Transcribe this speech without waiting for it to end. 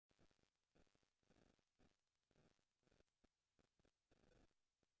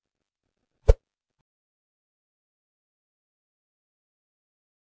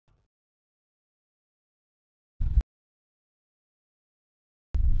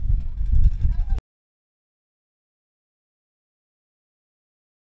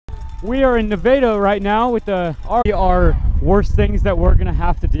We are in Nevada right now with our worst things that we're gonna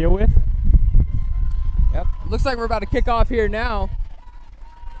have to deal with. Yep. Looks like we're about to kick off here now.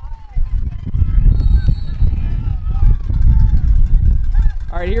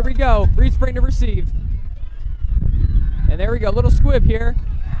 All right, here we go. Reed Spring to receive. And there we go. Little squib here.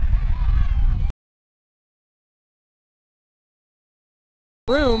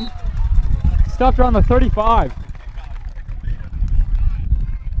 Room. Stuffed around the 35.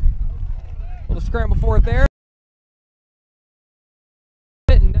 Little scramble for it there.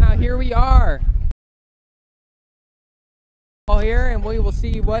 And now here we are. All here, and we will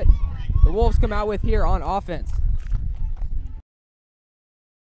see what the Wolves come out with here on offense.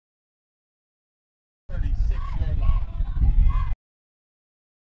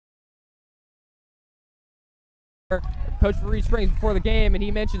 Coach for Reed Springs before the game, and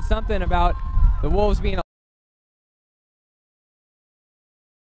he mentioned something about the Wolves being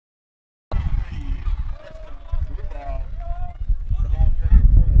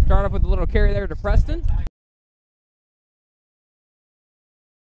start off with a little carry there to Preston.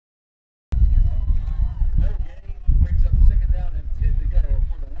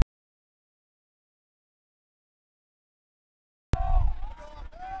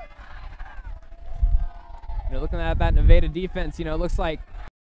 You know, looking at that Nevada defense, you know, it looks like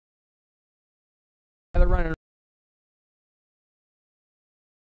they're running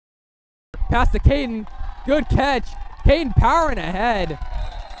pass to Caden. Good catch. Caden powering ahead.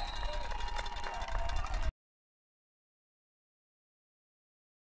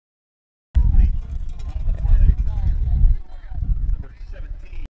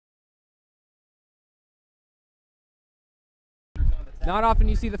 Not often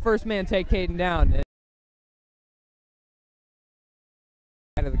you see the first man take Caden down.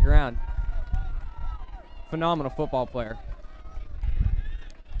 Out of the ground. Phenomenal football player.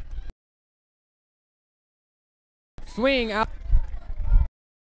 Swing out.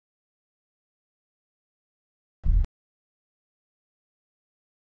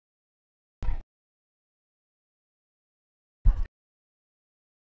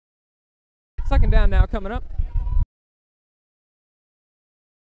 Second down now coming up.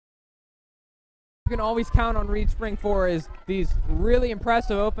 You can always count on Reed Spring for is these really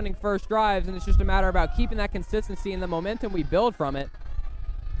impressive opening first drives, and it's just a matter about keeping that consistency and the momentum we build from it.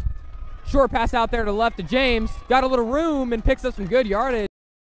 Short pass out there to the left to James. Got a little room and picks up some good yardage.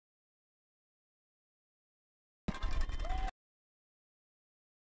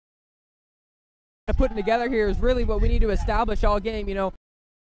 Putting together here is really what we need to establish all game. You know,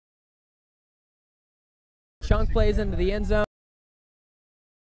 chunk plays into the end zone.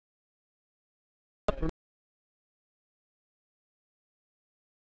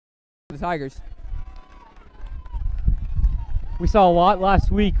 The Tigers. We saw a lot last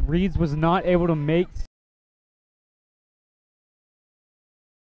week. Reeds was not able to make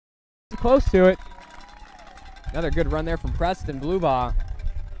close to it. Another good run there from Preston Bluebaugh.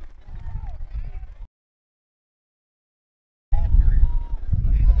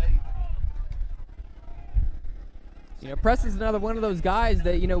 You know, Preston's another one of those guys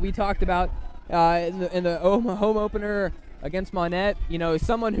that, you know, we talked about in the home opener against Monette. You know,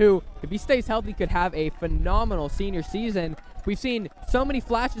 someone who, if he stays healthy, could have a phenomenal senior season. We've seen so many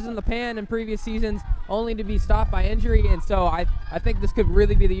flashes in the pan in previous seasons, only to be stopped by injury, and so I think this could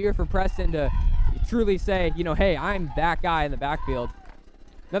really be the year for Preston to truly say, you know, hey, I'm that guy in the backfield.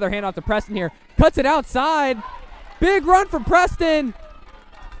 Another handoff to Preston here. Cuts it outside. Big run from Preston.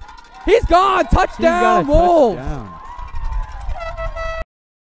 He's gone. Touchdown, Wolves. Touchdown.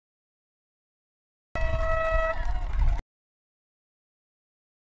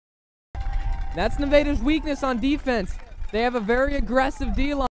 That's Nevada's weakness on defense. They have a very aggressive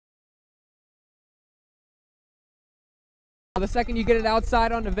D-line. The second you get it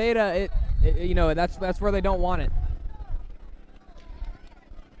outside on Nevada, you know, that's where they don't want it.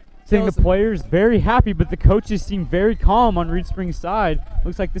 Seeing the players very happy, but the coaches seem very calm on Reed Spring's side.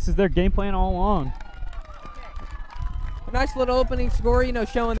 Looks like this is their game plan all along. A nice little opening score, you know,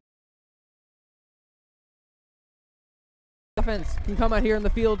 showing offense can come out here in the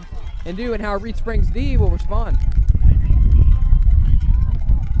field and do, and how Reed Springs D will respond.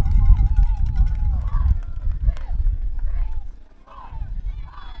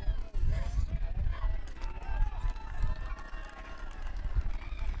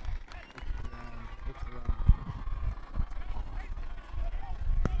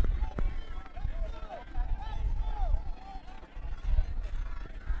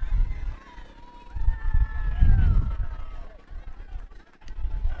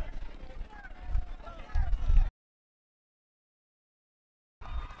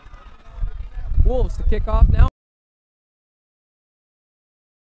 Wolves to kick off now.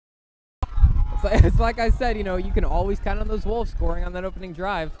 It's like I said, you know, you can always count on those Wolves scoring on that opening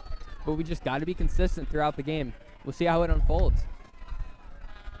drive, but we just got to be consistent throughout the game. We'll see how it unfolds.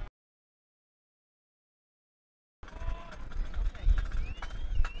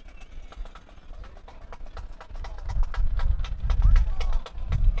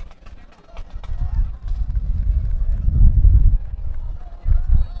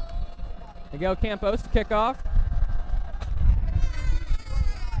 Miguel Campos to kick off.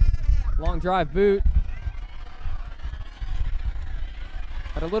 Long drive boot.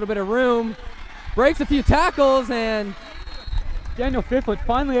 Got a little bit of room. Breaks a few tackles, and Daniel Fifflet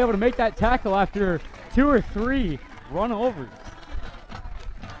finally able to make that tackle after 2 or 3 run overs.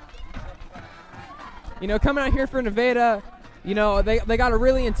 You know, coming out here for Nevada, you know, they got a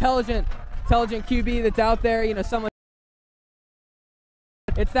really intelligent QB that's out there. You know, someone.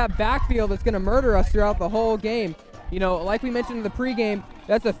 It's that backfield that's going to murder us throughout the whole game. You know, like we mentioned in the pregame,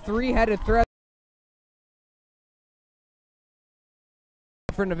 that's a 3-headed threat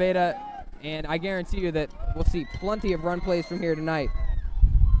for Nevada, and I guarantee you that we'll see plenty of run plays from here tonight.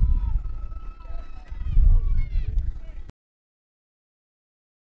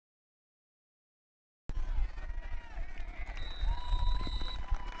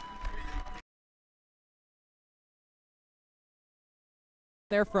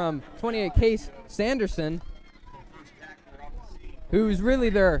 There from 28 Case Sanderson, who's really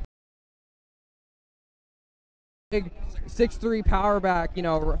their big 6'3" power back, you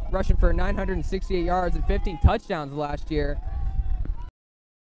know, rushing for 968 yards and 15 touchdowns last year.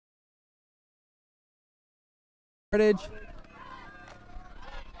 Take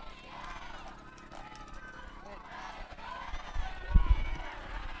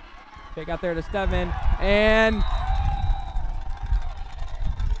out there to Stedman, and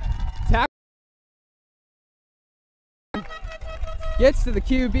gets to the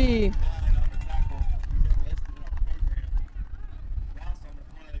QB.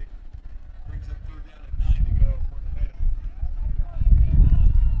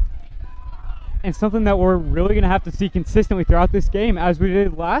 And something that we're really going to have to see consistently throughout this game, as we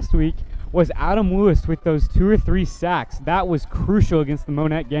did last week, was Adam Lewis with those 2 or 3 sacks. That was crucial against the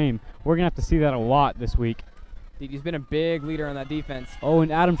Monette game. We're going to have to see that a lot this week. Dude, he's been a big leader on that defense. Oh,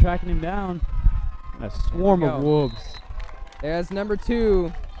 and Adam tracking him down. A swarm of wolves. There's number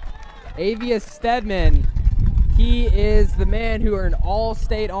 2, Avius Stedman. He is the man who earned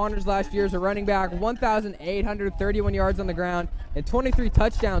all-state honors last year as a running back, 1,831 yards on the ground, and 23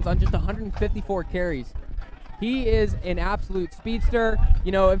 touchdowns on just 154 carries. He is an absolute speedster.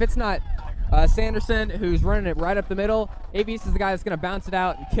 You know, if it's not Sanderson, who's running it right up the middle, Avius is the guy that's going to bounce it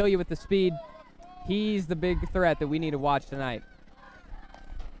out and kill you with the speed. He's the big threat that we need to watch tonight.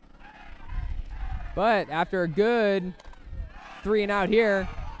 But after a good 3 and out here,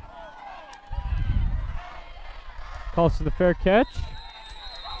 calls for the fair catch.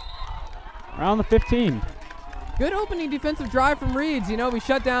 Around the 15. Good opening defensive drive from Reeds. You know, we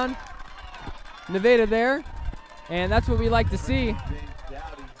shut down Nevada there, and that's what we like to see.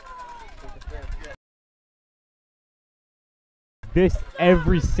 This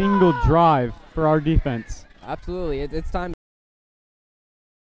every single drive for our defense. Absolutely. It's time.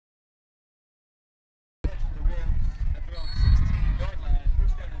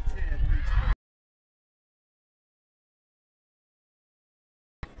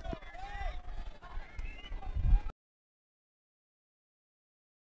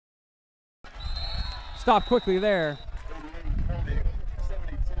 Stop quickly there.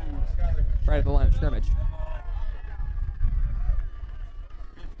 Right at the line of scrimmage.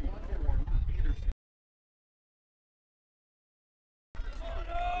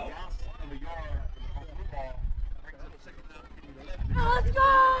 Let's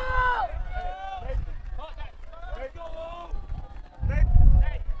go!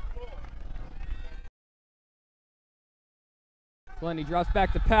 Glenny drops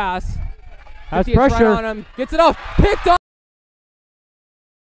back to pass. Has Gets right pressure on him. Gets it off. Picked off.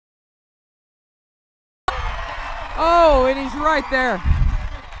 Oh, and he's right there.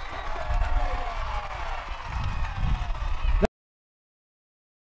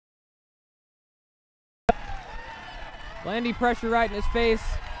 Landy pressure right in his face.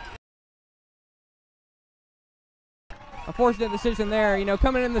 Unfortunate decision there. You know,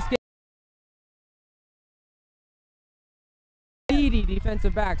 coming in this game, speedy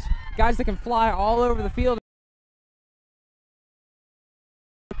defensive backs, guys that can fly all over the field.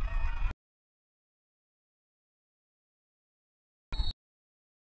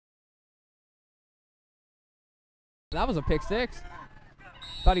 That was a pick 6.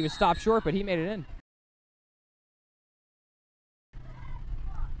 Thought he was stopped short, but he made it in.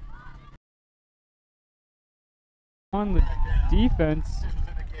 On the defense.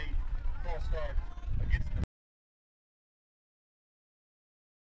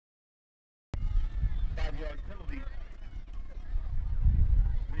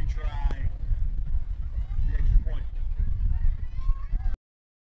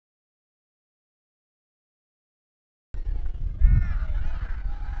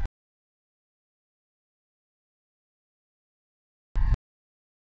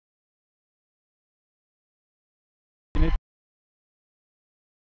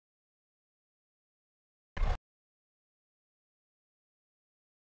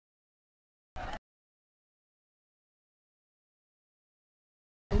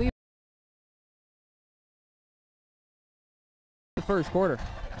 The first quarter.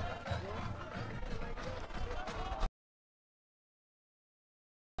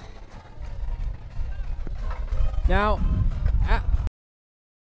 Now,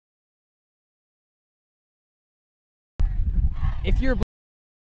 if you're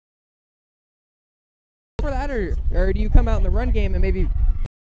for that, or do you come out in the run game and maybe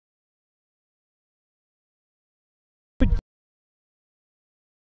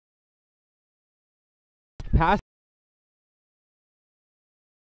pass?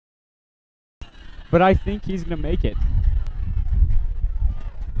 But I think he's going to make it.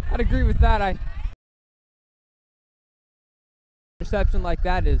 I'd agree with that. Interception like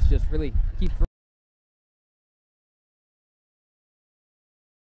that is just really keep.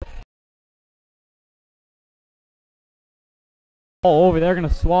 Oh, over there, going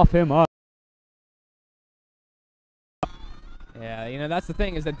to swap him up. Yeah, you know, that's the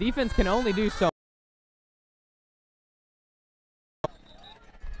thing, is that defense can only do so.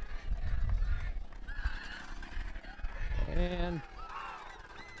 And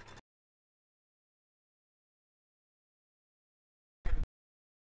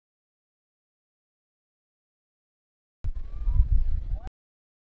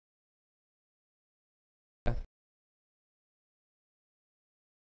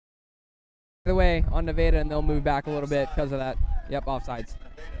the way on Nevada, and they'll move back a little bit because of that. Yep, offsides.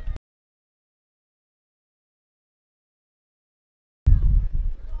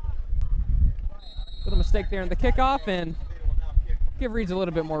 Little mistake there in the kickoff, and give Reeds a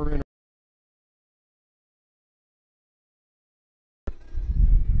little bit more room.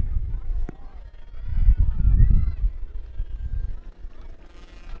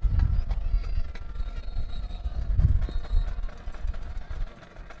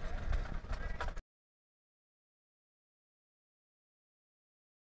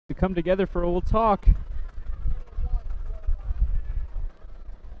 To come together for a little talk.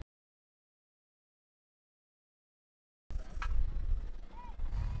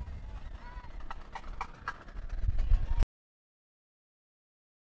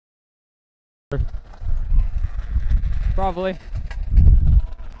 Probably.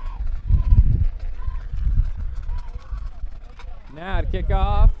 Now to kick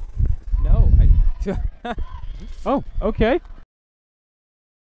off. No. Oh, okay.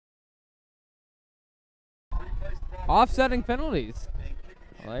 Offsetting penalties.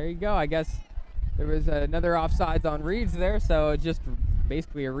 Well, there you go. I guess there was another offsides on Reeds there, so it's just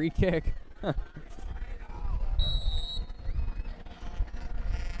basically a re-kick. All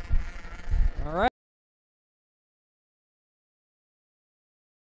right.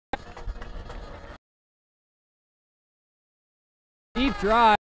 Deep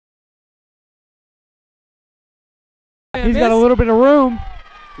drive. He's got a little bit of room.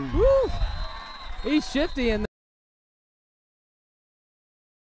 Woo. He's shifty in.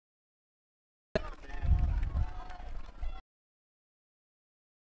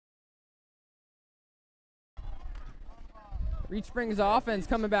 Reach Springs offense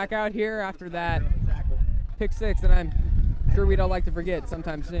coming back out here after that pick six that I'm sure we don't like to forget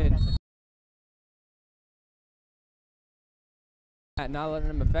sometime soon. Not letting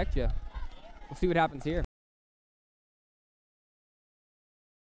them affect you. We'll see what happens here.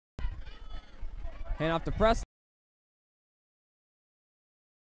 Hand off to Preston.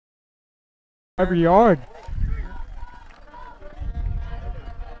 Every yard.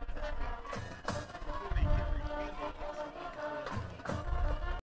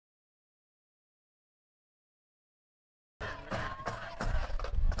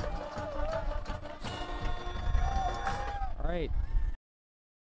 All right.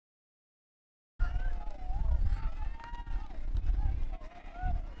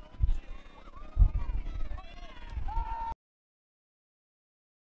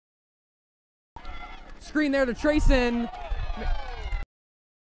 Screen there to Trayson.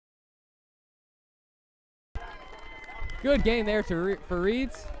 Good gain there for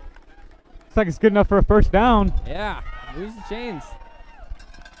Reeds. Looks like it's good enough for a first down. Yeah, moves the chains.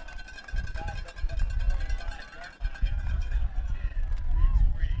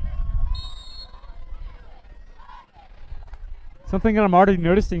 Something that I'm already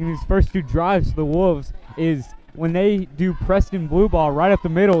noticing in these first two drives for the Wolves is when they do Preston blue ball right up the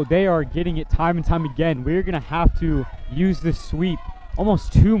middle, they are getting it time and time again. We're going to have to use this sweep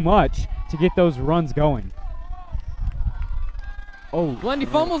almost too much to get those runs going. Oh, Blendy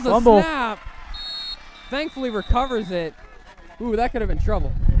fumbles the snap. Thankfully recovers it. Ooh, that could have been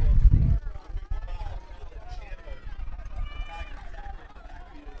trouble.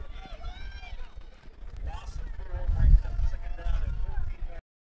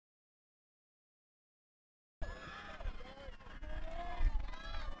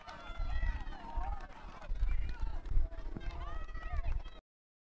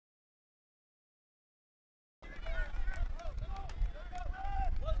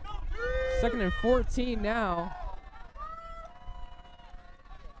 Second and 14 now.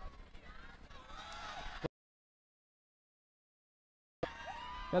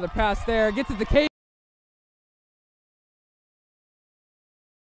 Another pass there. Gets it to Cade.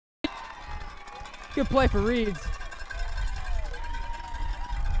 Good play for Reeds.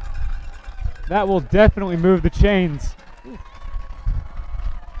 That will definitely move the chains.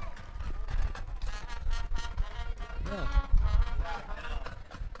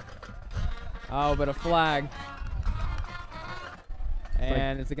 Oh, but a flag.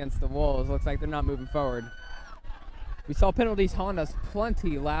 And it's against the Wolves. Looks like they're not moving forward. We saw penalties haunt us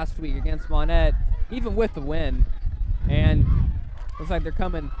plenty last week against Monette, even with the win. And looks like they're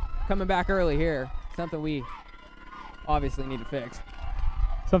coming back early here. Something we obviously need to fix.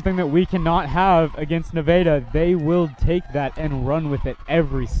 Something that we cannot have against Nevada. They will take that and run with it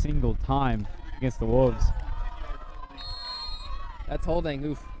every single time against the Wolves. That's holding.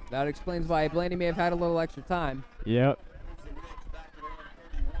 Oof. That explains why Blaney may have had a little extra time. Yep.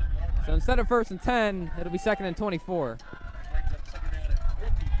 So instead of 1st and 10, it'll be 2nd and 24.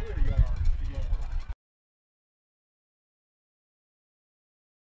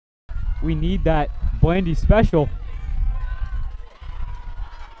 We need that Blandy special.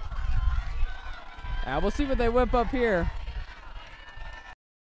 We'll see what they whip up here.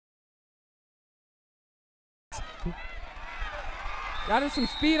 Got some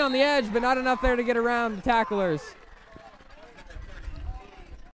speed on the edge, but not enough there to get around the tacklers.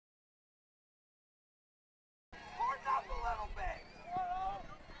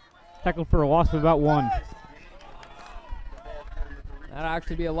 Tackled for a loss of about 1. That'll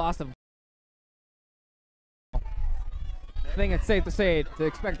actually be a loss of. I think it's safe to say to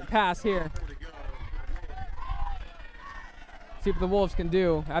expect a pass here. See what the Wolves can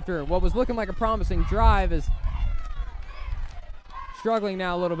do after what was looking like a promising drive is struggling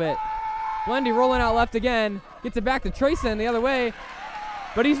now a little bit. Blendy rolling out left again. Gets it back to Trayson the other way.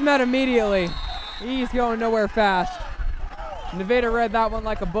 But he's met immediately. He's going nowhere fast. Nevada read that one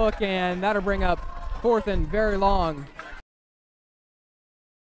like a book, and that'll bring up 4th and very long.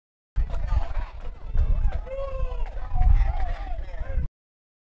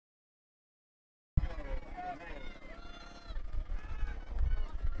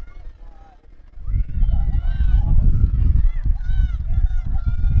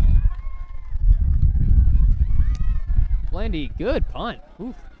 Blendy, good punt.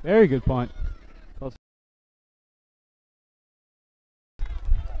 Oof. Very good punt. Close.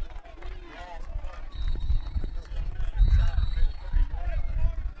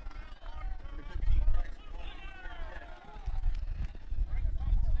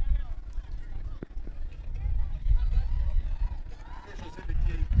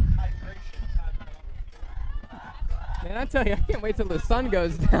 Man, I tell you, I can't wait till the sun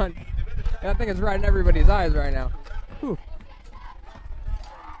goes down. I think it's right in everybody's eyes right now. Whew.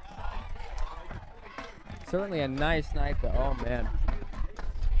 Certainly a nice night, though. Oh, man.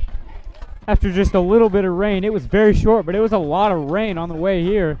 After just a little bit of rain, it was very short, but it was a lot of rain on the way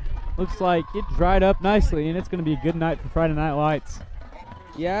here. Looks like it dried up nicely, and it's going to be a good night for Friday Night Lights.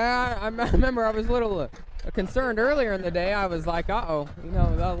 Yeah, I remember I was a little concerned earlier in the day. I was like, uh-oh, you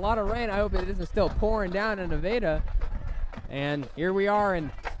know, a lot of rain. I hope it isn't still pouring down in Nevada. And here we are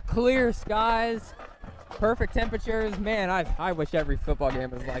in clear skies, perfect temperatures. Man, I wish every football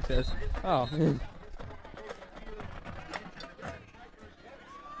game was like this. Oh.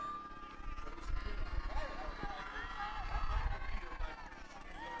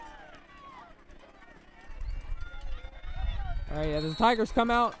 All right, yeah, the Tigers come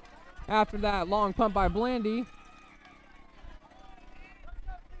out after that long punt by Blandy.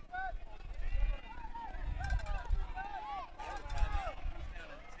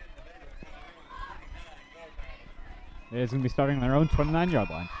 It's going to be starting on their own 29-yard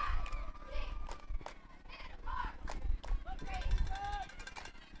line.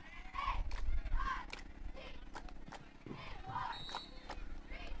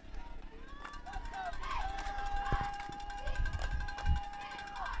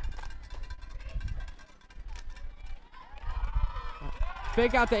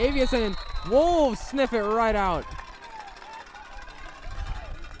 Fake out to Avius, and Wolves sniff it right out.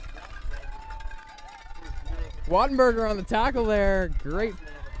 Wattenberger on the tackle there. Great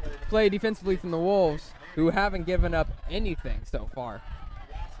play defensively from the Wolves, who haven't given up anything so far.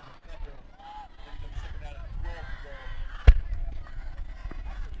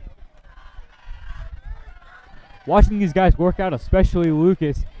 Watching these guys work out, especially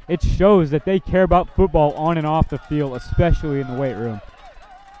Lucas, it shows that they care about football on and off the field, especially in the weight room.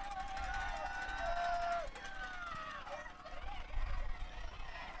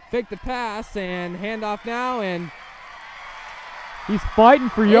 Fake the pass and handoff now, and he's fighting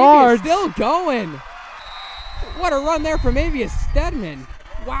for Avius yards. Still going. What a run there from Avius Stedman.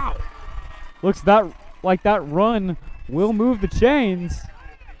 Wow. Looks like that run will move the chains.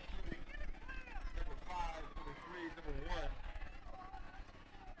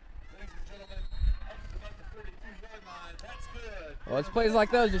 Well, it's plays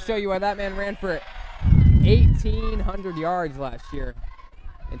like those to show you why that man ran for 1,800 yards last year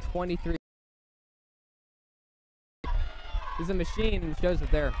in 23. He's a machine and shows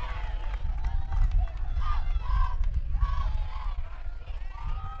it there.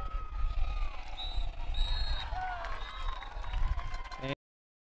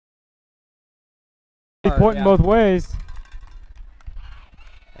 He's pointing both ways.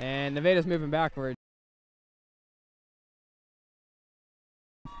 And Nevada's moving backward.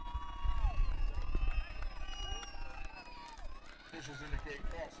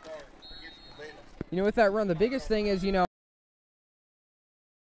 You know, with that run, the biggest thing is,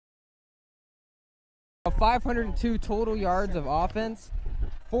 502 total yards of offense,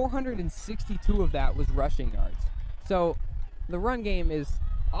 462 of that was rushing yards. So the run game is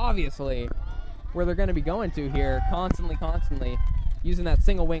obviously where they're going to be going to here, constantly, using that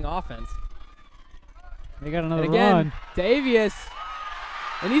single wing offense. They got another and again, run. To Avius,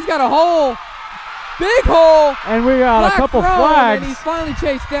 and he's got a hole, big hole. And we got a couple flags. And he's finally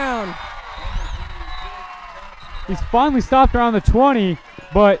chased down. He's finally stopped around the 20,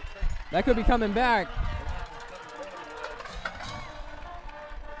 but that could be coming back.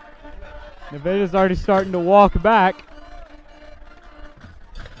 Nevada's already starting to walk back.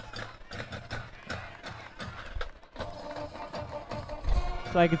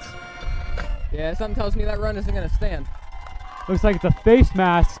 Looks like it's... Yeah, something tells me that run isn't going to stand. Looks like it's a face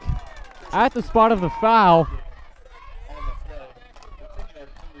mask at the spot of the foul.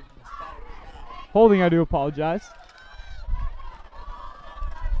 Holding, I do apologize.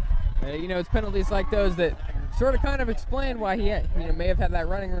 It's penalties like those that sort of kind of explain why he may have had that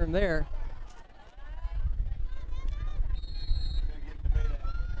running room there.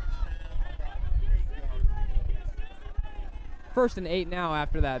 First and 8 now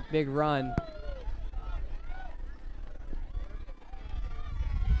after that big run.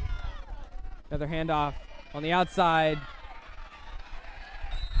 Another handoff on the outside.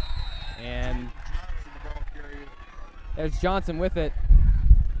 And there's Johnson with it.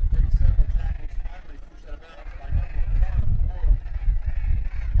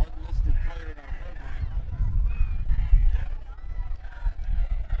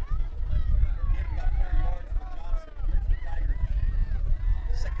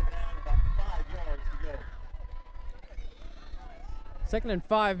 Second and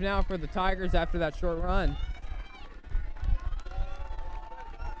 5 now for the Tigers after that short run.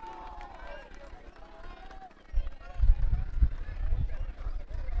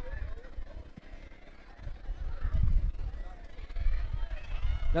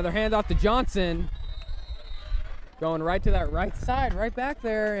 Another handoff to Johnson. Going right to that right side, right back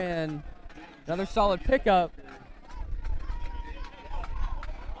there, and another solid pickup.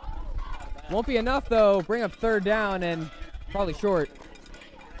 Won't be enough though. Bring up third down and probably short.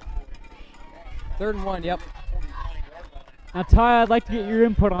 3rd and 1, yep. Now, Ty, I'd like to get your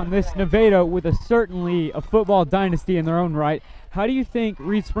input on this. Nevada, with certainly a football dynasty in their own right, how do you think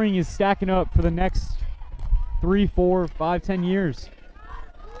Reed Spring is stacking up for the next 3, 4, 5, 10 years?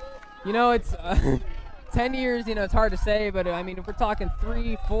 It's 10 years, it's hard to say, but I mean, if we're talking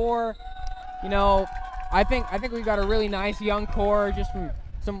 3, 4, I think we've got a really nice young core just from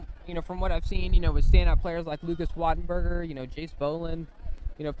from what I've seen, with standout players like Lucas Wattenberger, Jace Boland,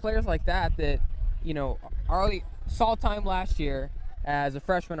 players like that already saw time last year, as a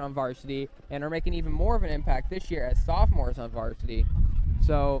freshman on varsity and are making even more of an impact this year as sophomores on varsity.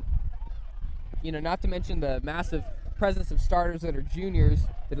 So, you know, not to mention the massive presence of starters that are juniors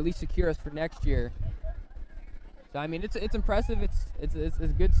that at least secure us for next year. So, I mean, it's impressive. It's a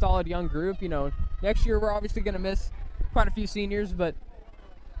good, solid young group. You know, next year we're obviously going to miss quite a few seniors, but,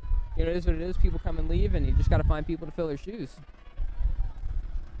 you know, it is what it is. People come and leave, and you just got to find people to fill their shoes.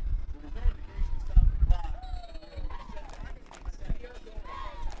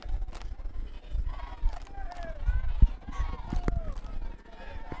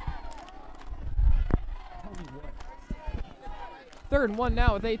 Third and 1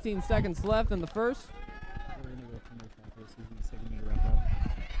 now with 18 seconds left in the first.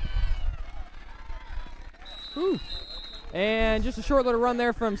 Whew. And just a short little run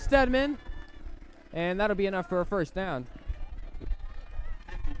there from Stedman, and that'll be enough for a first down.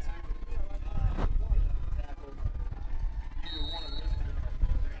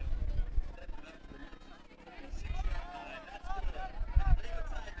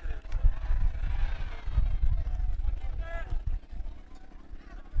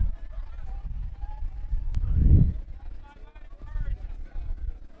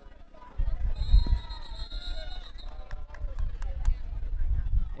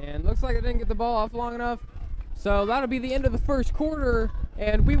 And looks like I didn't get the ball off long enough. So that'll be the end of the first quarter,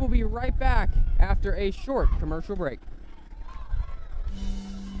 and we will be right back after a short commercial break.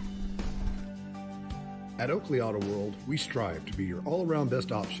 At Oakley Auto World, we strive to be your all-around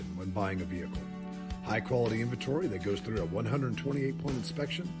best option when buying a vehicle. High-quality inventory that goes through a 128-point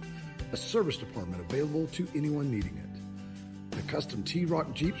inspection, a service department available to anyone needing it, the custom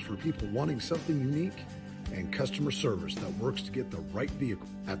T-Roc Jeeps for people wanting something unique, and customer service that works to get the right vehicle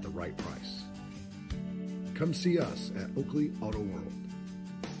at the right price. Come see us at Oakley Auto World.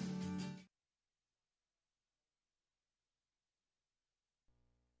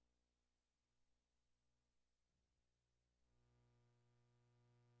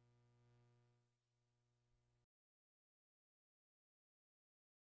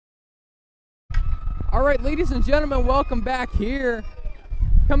 All right, ladies and gentlemen, welcome back here.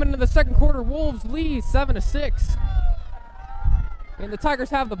 Coming into the second quarter, Wolves lead 7-6. And the Tigers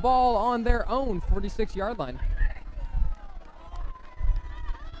have the ball on their own 46-yard line.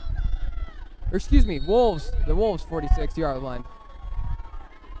 Or excuse me, the Wolves 46-yard line.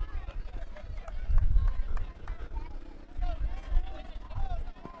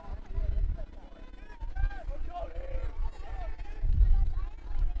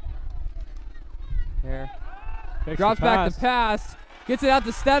 There. Drops back the pass. Gets it out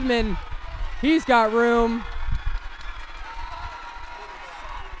to Stedman. He's got room.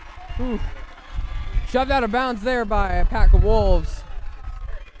 Ooh. Shoved out of bounds there by a pack of Wolves.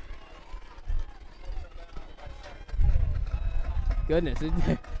 Goodness.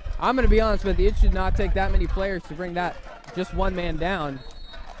 I'm going to be honest with you. It should not take that many players to bring that just one man down.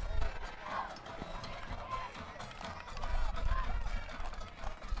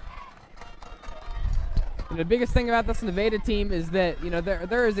 And the biggest thing about this Nevada team is that, you know,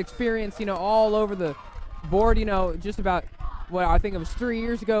 there is experience, you know, all over the board. You know, just about, what I think it was 3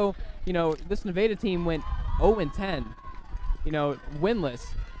 years ago, you know, this Nevada team went 0-10, you know, winless.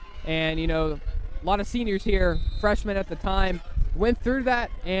 And, you know, a lot of seniors here, freshmen at the time, went through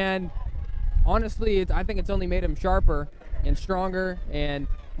that. And honestly, I think it's only made them sharper and stronger and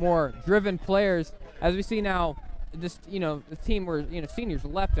more driven players. As we see now, this, you know, the team were, you know, seniors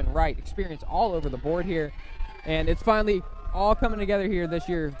left and right, experience all over the board here, and it's finally all coming together here this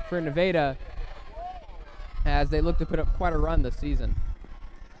year for Nevada as they look to put up quite a run this season.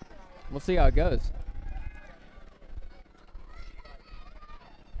 We'll see how it goes.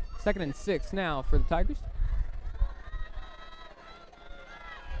 2nd and 6 now for the Tigers.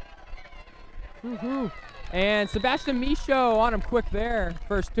 Woohoo! And Sebastian Michaud on him quick there,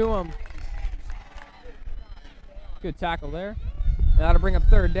 first to him. Good tackle there. And that'll bring up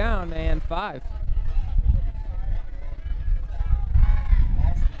 3rd down and 5.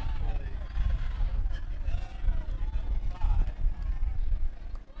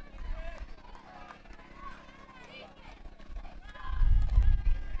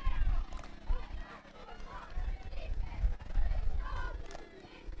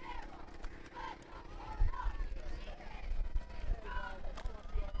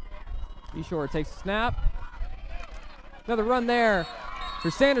 Shore takes a snap. Another run there for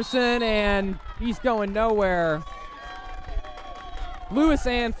Sanderson, and he's going nowhere. Lewis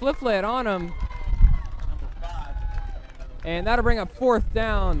and Fliflet on him. And that'll bring up 4th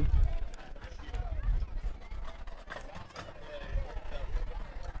down.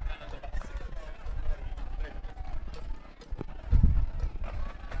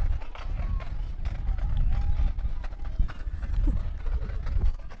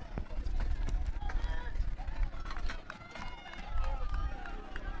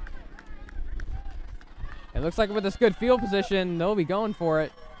 It looks like with this good field position, they'll be going for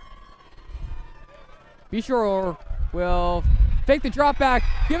it. Beshore will fake the drop back,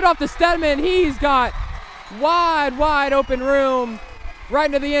 give it off to Stedman. He's got wide open room right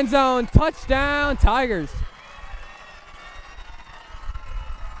into the end zone. Touchdown, Tigers.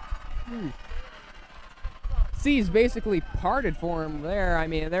 Seas basically parted for him there. I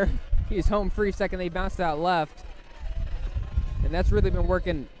mean, he's home free second. They bounced out left. And that's really been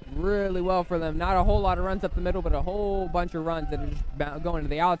working really well for them. Not a whole lot of runs up the middle, but a whole bunch of runs that are just going to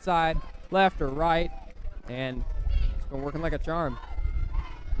the outside, left or right. And it's been working like a charm.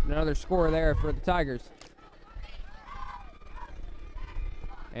 Another score there for the Tigers.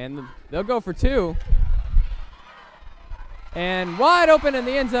 And they'll go for 2. And wide open in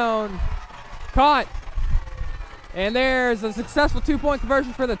the end zone. Caught. And there's a successful 2-point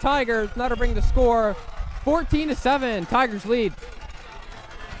conversion for the Tigers. That'll bring the score 14-7. Tigers lead.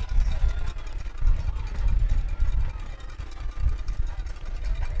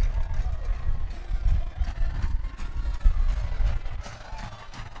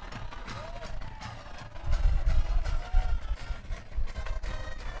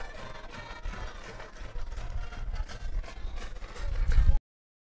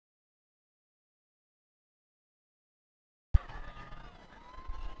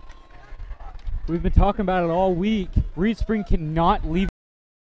 We've been talking about it all week. Reed Spring cannot leave.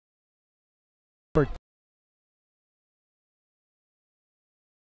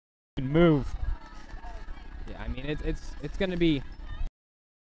 Move. Yeah, I mean it's going to be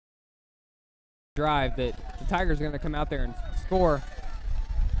drive that the Tigers are going to come out there and score.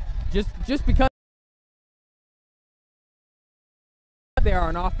 Just because they are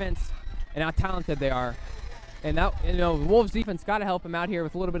on offense and how talented they are, and that the Wolves defense got to help them out here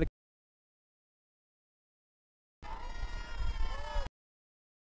with a little bit of.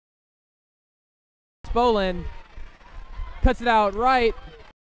 Bolin cuts it out right.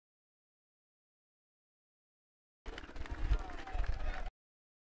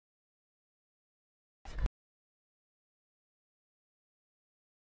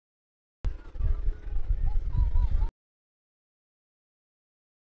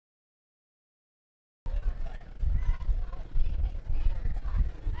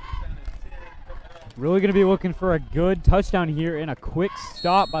 Really going to be looking for a good touchdown here and a quick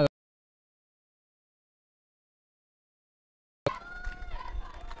stop by the.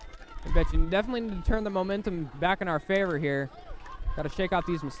 I bet you definitely need to turn the momentum back in our favor here. Got to shake out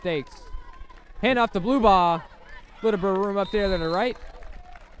these mistakes. Hand off to Blue Ball. Little bit of room up there to the right.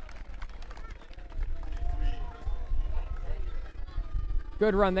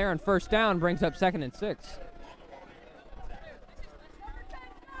 Good run there on first down. Brings up 2nd and 6.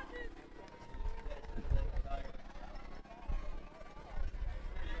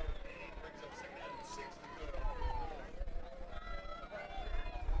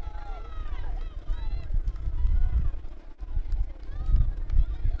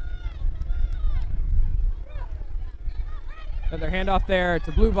 Another handoff there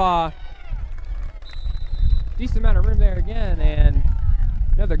to Blue Ball. Decent amount of room there again, and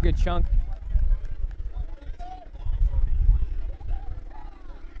another good chunk.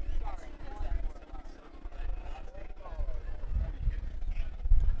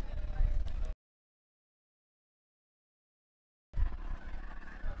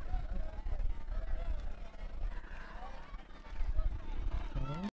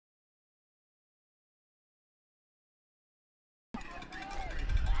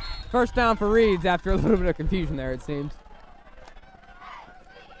 First down for Reeds after a little bit of confusion there, it seems.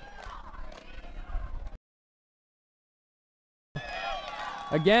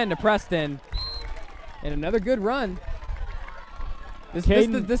 Again to Preston. And another good run. This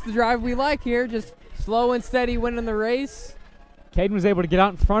is the drive we like here. Just slow and steady winning the race. Caden was able to get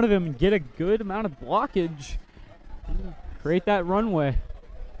out in front of him and get a good amount of blockage. Create that runway.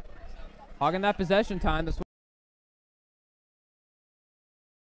 Hogging that possession time. This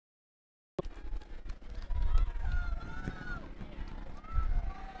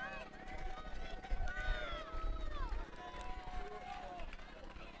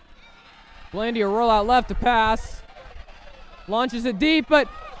Blandy will roll out left to pass. Launches it deep, but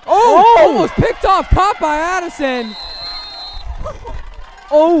almost picked off. Caught by Addison.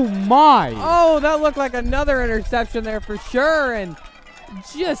 Oh my! Oh, that looked like another interception there for sure, and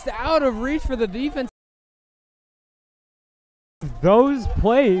just out of reach for the defense. Those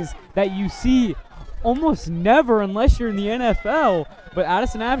plays that you see almost never unless you're in the NFL, but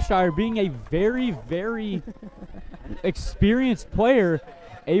Addison Abshire being a very, very experienced player,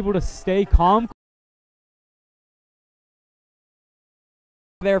 able to stay calm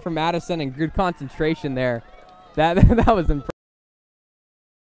there from Addison and good concentration there. That was impressive.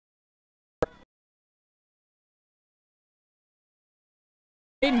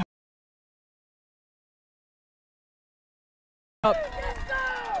 Up.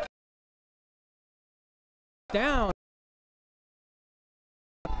 Down.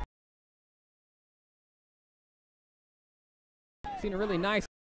 Seen a really nice.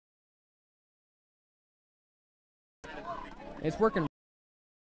 It's working.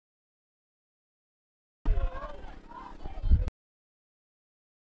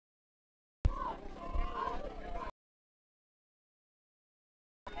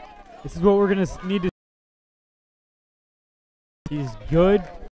 This is what we're going to need to. He's good.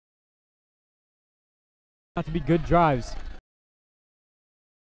 Not to be good drives.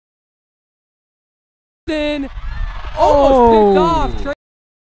 Then almost picked off.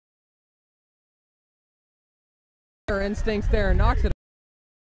 Instincts there, knocks it.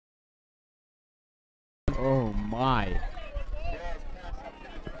 Oh my.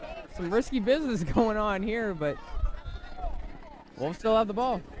 Some risky business going on here, but Wolves still have the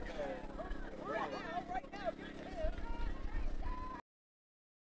ball.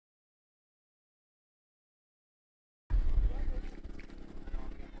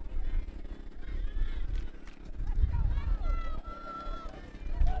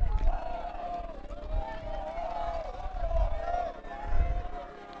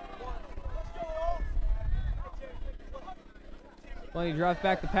 Well, he drops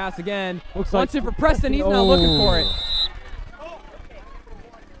back the pass again. Looks Wants like it for Preston. He's not looking for it.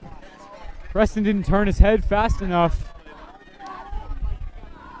 Preston didn't turn his head fast enough.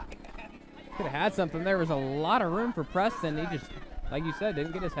 Could have had something. There was a lot of room for Preston. He just, like you said,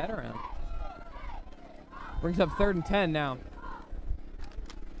 didn't get his head around. Brings up 3rd and 10 now.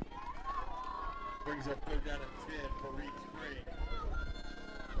 Brings up 3rd down and 10 for Reed Spring.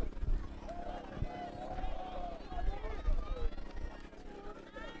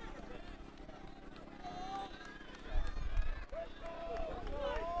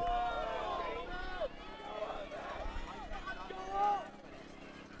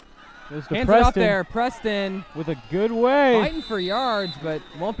 Goes to Hands it Preston off there. Preston with a good way. fighting for yards, but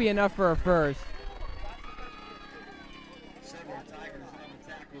won't be enough for a first. Several Tigers on the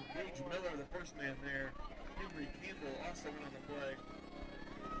tackle. Gage Miller, the first man there. Henry Campbell also went on the play.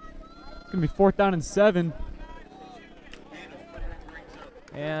 It's going to be 4th down and 7.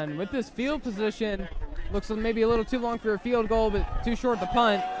 And with this field position, looks like maybe a little too long for a field goal, but too short the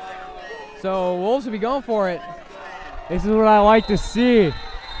punt. So Wolves will be going for it. This is what I like to see.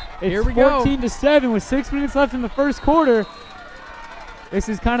 It's Here we go. 14-7 with 6 minutes left in the first quarter. This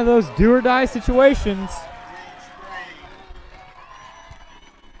is kind of those do or die situations.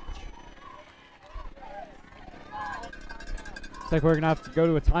 Looks like we're going to have to go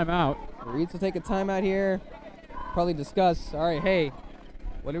to a timeout. Reeds will take a timeout here. Probably discuss, all right, hey,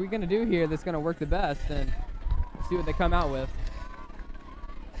 what are we going to do here that's going to work the best, and see what they come out with.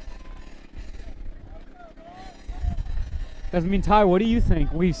 Doesn't mean, Ty, what do you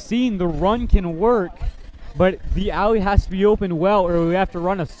think? We've seen the run can work, but the alley has to be open well, or we have to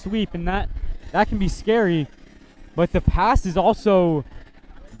run a sweep, and that can be scary. But the pass is also,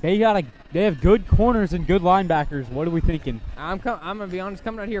 they have good corners and good linebackers. What are we thinking? I'm gonna be honest.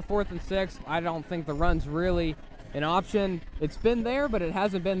 Coming out here 4th and 6, I don't think the run's really an option. It's been there, but it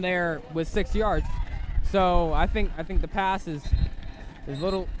hasn't been there with 6 yards. So I think the pass is a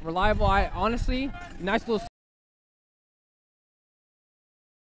little reliable. I honestly, nice little.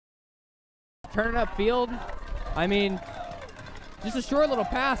 Turn it upfield. I mean, just a short little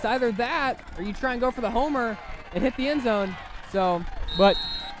pass. Either that, or you try and go for the homer and hit the end zone. So, but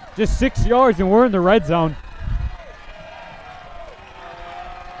just 6 yards and we're in the red zone.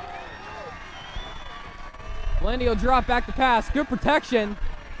 Blandy will drop back the pass. Good protection.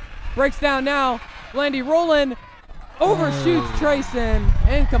 Breaks down now. Blandy rolling. Overshoots Trayson.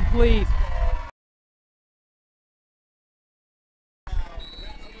 Incomplete.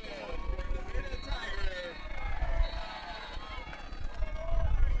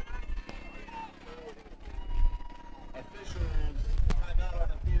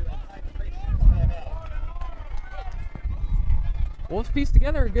 Wolves pieced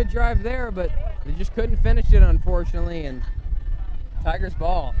together a good drive there, but they just couldn't finish it, unfortunately, and Tigers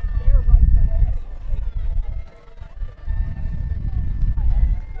ball.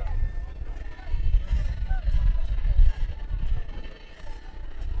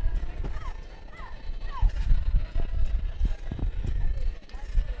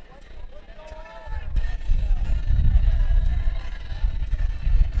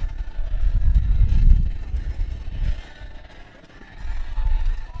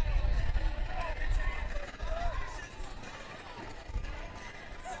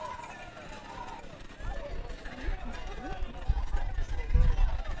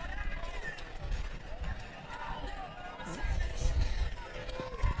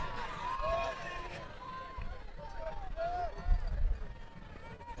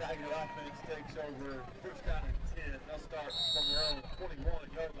 takes over. First down and 10. They'll start from their own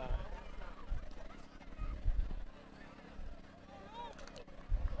 21-yard line.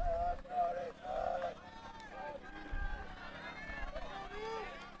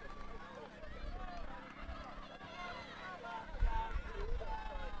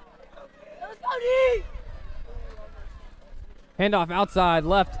 Handoff outside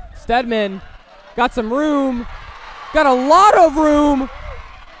left. Stedman got some room. Got a lot of room.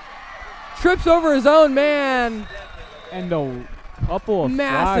 Trips over his own man. And a couple of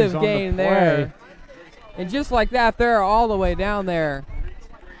Massive flags on gain the play. there. And just like that, they're all the way down there.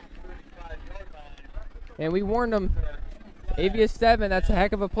 And we warned him. Avius Stedman, that's a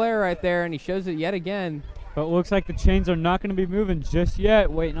heck of a player right there, and he shows it yet again. But it looks like the chains are not going to be moving just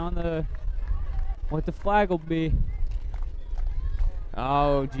yet. Waiting on what the flag will be.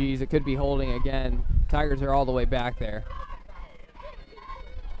 Oh, geez, it could be holding again. Tigers are all the way back there.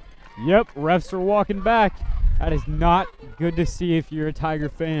 Yep, refs are walking back. That is not good to see if you're a Tiger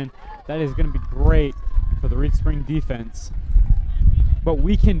fan. That is going to be great for the Reed Spring defense. But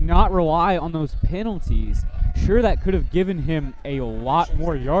we cannot rely on those penalties. Sure, that could have given him a lot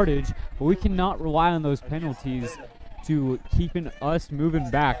more yardage, but we cannot rely on those penalties to keeping us moving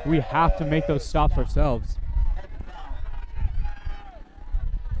back. We have to make those stops ourselves.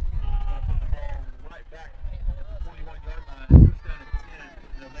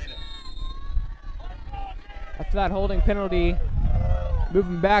 After that holding penalty,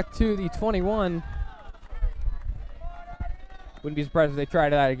 moving back to the 21. Wouldn't be surprised if they tried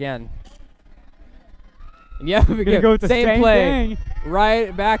that again. And yeah, we Gonna go with the same play. thing.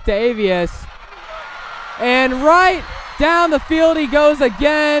 Right back to Avius. And right down the field he goes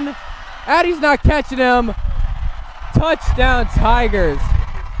again. Addie's not catching him. Touchdown Tigers.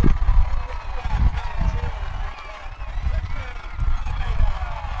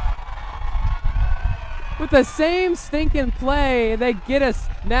 With the same stinking play, they get us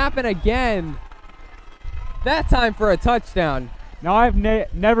napping again. That time for a touchdown. Now, I've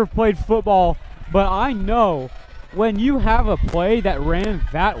never played football, but I know when you have a play that ran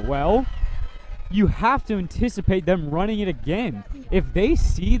that well, you have to anticipate them running it again. If they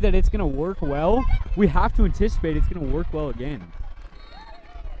see that it's going to work well, we have to anticipate it's going to work well again.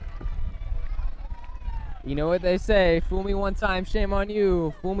 You know what they say, fool me one time, shame on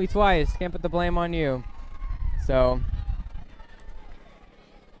you. Fool me twice, can't put the blame on you. So,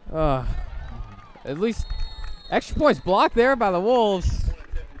 at least extra points blocked there by the Wolves.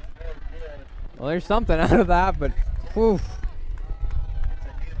 Well, there's something out of that, but oof.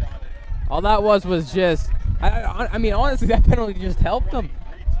 All that was just, I mean, honestly, that penalty just helped them.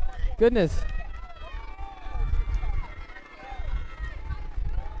 Goodness.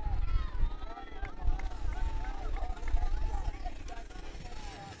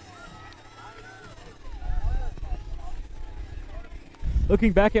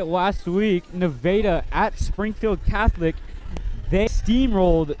 Looking back at last week, Nevada at Springfield Catholic, they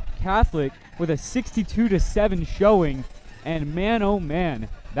steamrolled Catholic with a 62-7 showing, and man, oh man,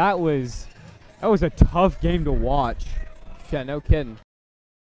 that was a tough game to watch. Yeah, no kidding.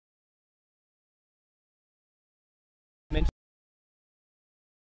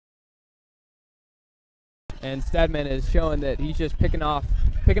 And Stedman is showing that he's just picking up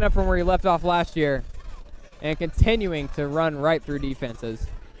from where he left off last year and continuing to run right through defenses.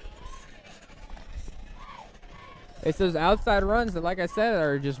 It's those outside runs that, like I said,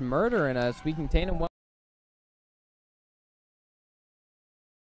 are just murdering us. We contain them well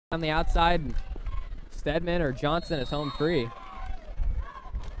on the outside. Stedman or Johnson is home free.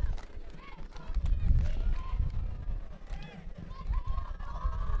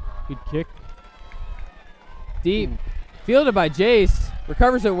 Good kick. Deep. Fielded by Jace.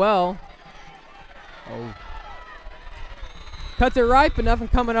 Recovers it well. Oh. Cuts it right, but nothing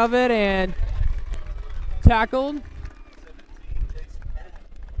coming of it, and tackled.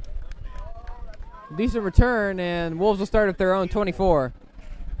 Decent return, and Wolves will start at their own 24.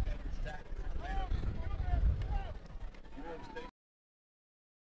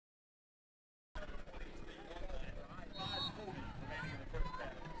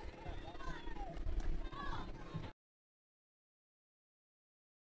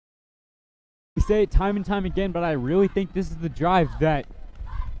 We say it time and time again, but I really think this is the drive that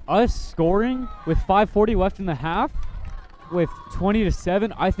us scoring with 5:40 left in the half, with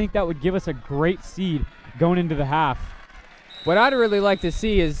 20-7, I think that would give us a great seed going into the half. What I'd really like to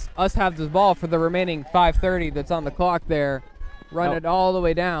see is us have this ball for the remaining 5:30 that's on the clock there, run it all the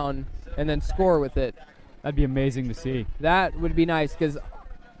way down, and then score with it. That'd be amazing to see. That would be nice, because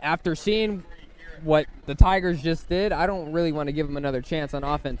after seeing what the Tigers just did, I don't really want to give them another chance on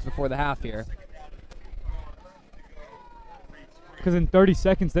offense before the half here. Because in 30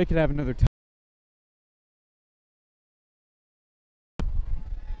 seconds, they could have another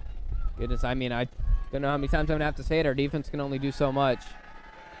Goodness, I mean, I don't know how many times I'm going to have to say it. Our defense can only do so much.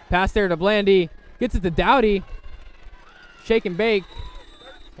 Pass there to Blandy. Gets it to Dowdy. Shake and bake.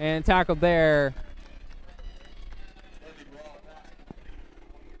 And tackled there.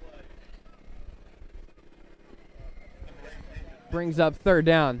 Brings up third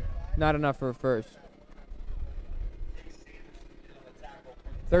down. Not enough for a first.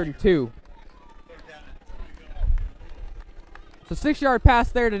 3rd and 2. So 6-yard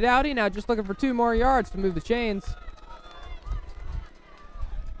pass there to Dowdy. Now just looking for 2 more yards to move the chains.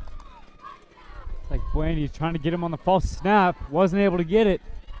 Like Blandy's trying to get him on the false snap. Wasn't able to get it.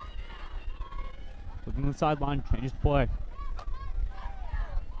 Looking on the sideline. Changes play.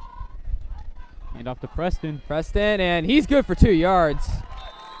 Hand off to Preston. Preston, and he's good for 2 yards.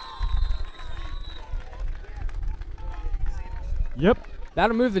 Yep.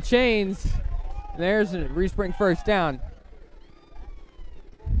 That'll move the chains. And there's a Respring first down.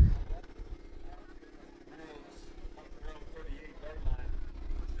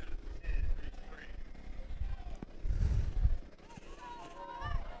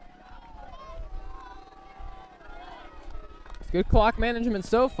 Good clock management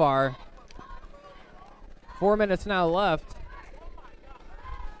so far. 4 minutes now left.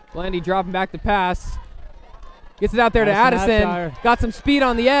 Blandy dropping back to pass. Gets it out there to Addison. Got some speed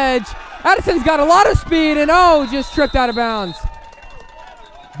on the edge. Addison's got a lot of speed, and just tripped out of bounds.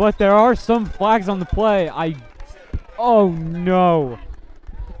 But there are some flags on the play. Oh no.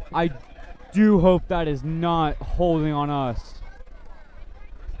 I do hope that is not holding on us.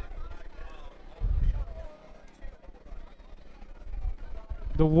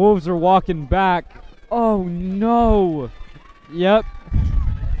 The Wolves are walking back. Oh no. Yep.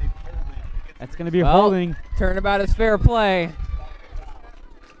 That's going to be holding. Turnabout is fair play.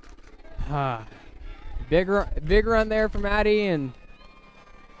 Big run there from Addy and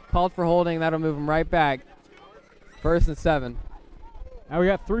called for holding. That'll move him right back. 1st and 7. Now we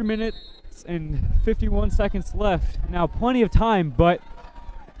got 3 minutes and 51 seconds left. Now plenty of time, but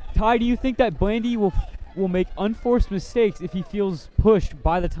Ty, do you think that Blandy will make unforced mistakes if he feels pushed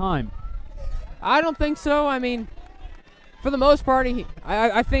by the time? I don't think so. I mean, for the most part,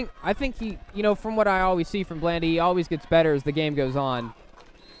 I think he, from what I always see from Blandy, he always gets better as the game goes on.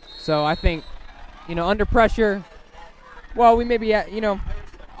 So I think, under pressure, well, we maybe,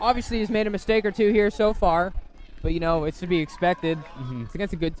 obviously he's made a mistake or 2 here so far, but it's to be expected. Mm-hmm. It's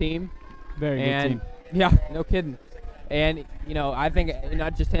against a good team. Very good team. Yeah, no kidding. And I think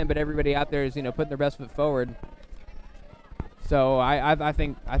not just him, but everybody out there is putting their best foot forward. So I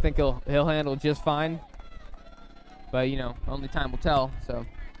think he'll handle just fine. But only time will tell. So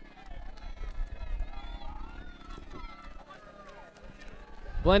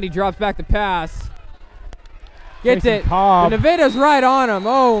Blandy drops back to pass. Gets Jason it. Cobb. And Nevada's right on him.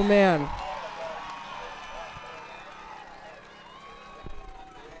 Oh man.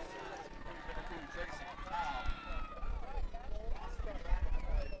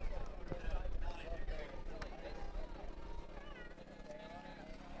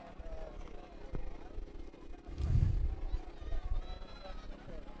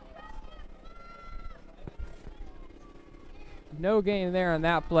 No gain there on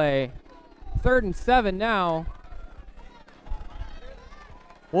that play. 3rd and 7 now.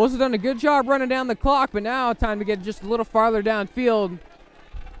 Wolves have done a good job running down the clock, but now time to get just a little farther downfield.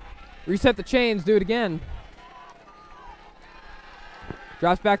 Reset the chains, do it again.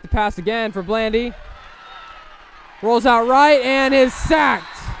 Drops back to pass again for Blandy. Rolls out right and is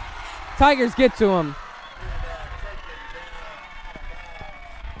sacked. Tigers get to him.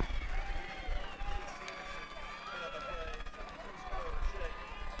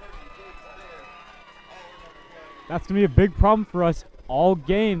 That's going to be a big problem for us all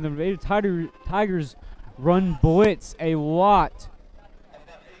game. The Nevada Tigers run blitz a lot.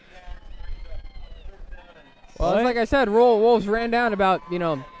 Well, it's like I said, Wolves ran down about,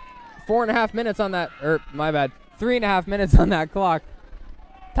 4.5 minutes on that, or my bad, 3.5 minutes on that clock.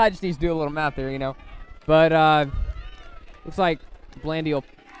 Ty just needs to do a little math there, But looks like Blandy will,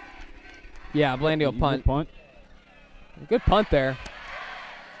 Blandy will punt. Good punt there.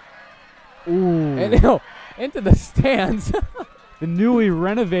 Ooh. And into the stands. The newly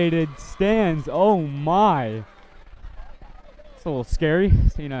renovated stands. Oh my. It's a little scary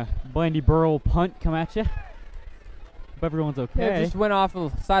seeing a Blandy Burrell punt come at you. Hope everyone's okay. Yeah, just went off the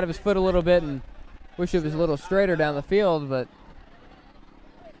side of his foot a little bit and wish it was a little straighter down the field, but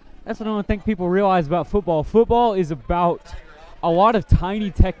That's what I don't think people realize about football. Football is about a lot of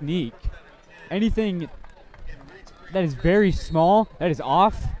tiny technique. Anything that is very small, that is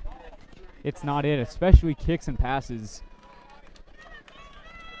off, it's not it, especially kicks and passes.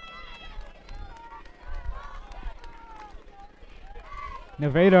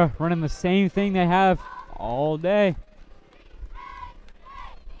 Nevada running the same thing they have all day.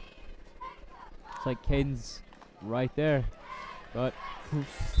 It's like Caden's right there, but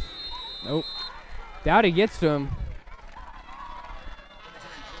nope. Dowdy gets to him.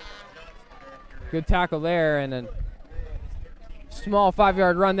 Good tackle there, and a small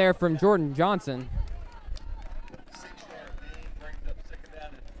 5-yard run there from Jordan Johnson. 6-yard gain brings up 2nd down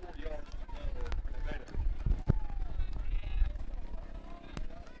and 4 yards for Nevada.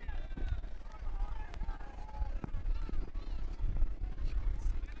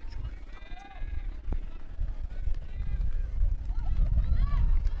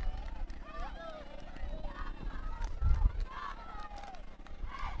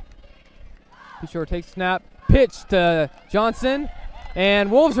 Beshore takes snap, pitch to Johnson,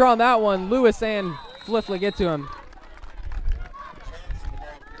 and Wolves are on that one. Lewis and Fliffley get to him.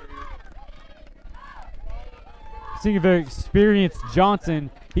 Seeing a very experienced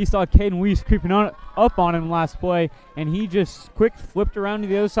Johnson, he saw Caden Weiss creeping up on him last play, and he just quick flipped around to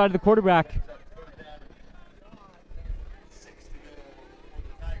the other side of the quarterback.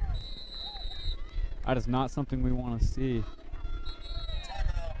 That is not something we want to see.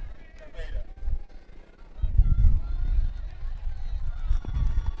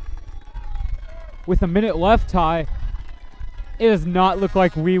 With a minute left, Ty, it does not look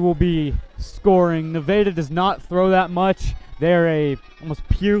like we will be scoring. Nevada does not throw that much. They're a almost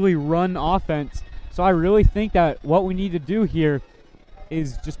purely run offense. So I really think that what we need to do here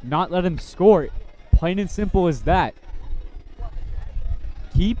is just not let them score. Plain and simple as that.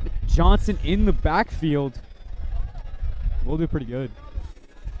 Keep Johnson in the backfield. We'll do pretty good.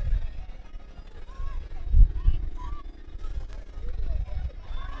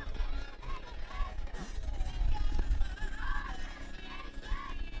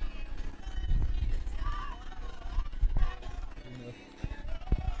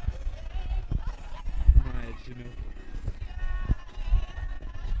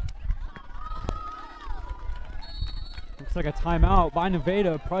 Looks like a timeout by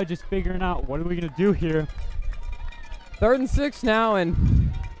Nevada. Probably just figuring out what are we going to do here. 3rd and 6 now,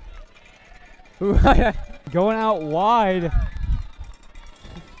 and going out wide.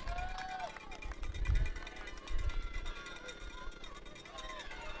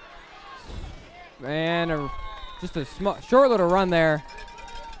 And just a short little run there.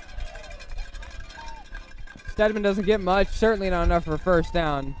 Stedman doesn't get much, certainly not enough for a first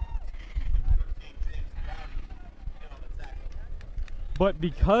down. But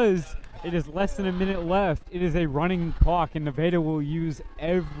because it is less than a minute left, it is a running clock, and Nevada will use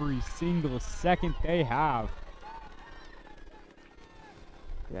every single second they have.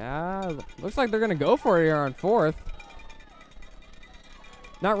 Yeah, looks like they're going to go for it here on 4th.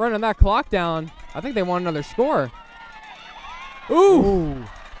 Not running that clock down. I think they want another score. Ooh!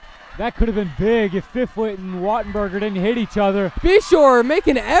 That could have been big if Fiflet and Wattenberger didn't hit each other. Beshore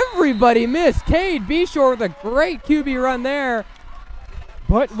making everybody miss. Cade Beshore with a great QB run there.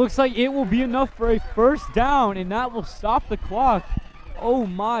 But looks like it will be enough for a first down, and that will stop the clock. Oh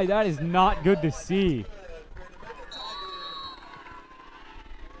my, that is not good to see.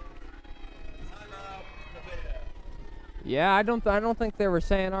 Yeah, I don't think they were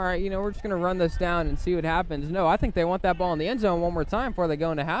saying, all right, we're just going to run this down and see what happens. No, I think they want that ball in the end zone one more time before they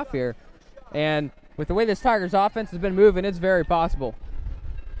go into half here. And with the way this Tigers offense has been moving, it's very possible.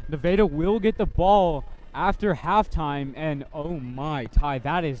 Nevada will get the ball after halftime, and oh my, Ty,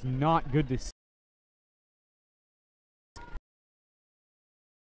 that is not good to see.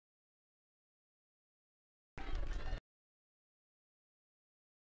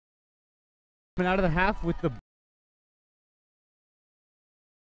 Out of the half with the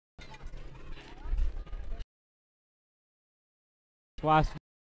last.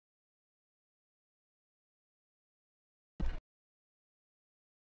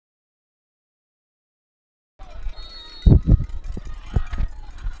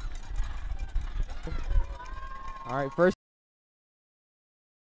 All right, first.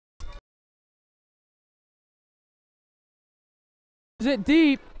 Is it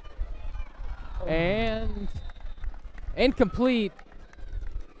deep? And incomplete.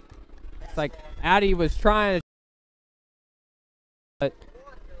 It's like Addy was trying to, but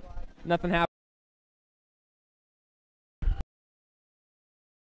nothing happened.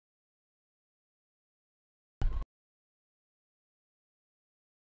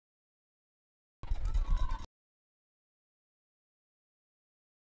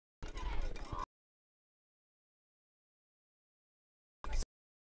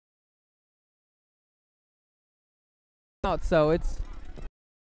 out, so it's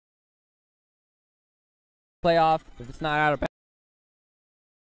playoff if it's not out of bounds.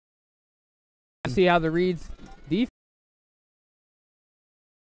 See how the Reeds defense.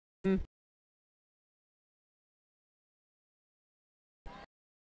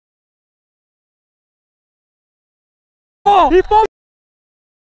 Oh, he fumbled.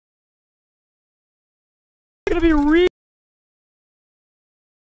 Gonna be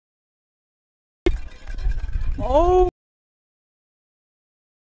Oh.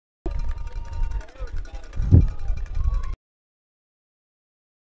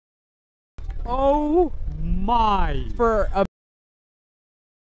 Oh my. For a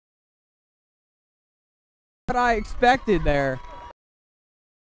what I expected there.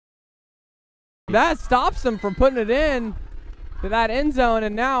 That stops him from putting it in to that end zone,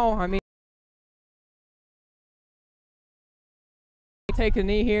 and now, I mean, take a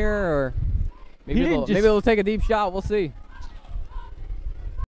knee here, or maybe they'll take a deep shot. We'll see.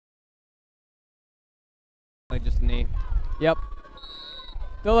 Like just a knee. Yep.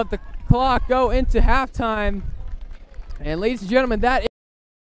 They'll let the clock go into halftime, and ladies and gentlemen, that is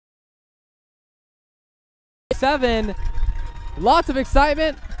 7. Lots of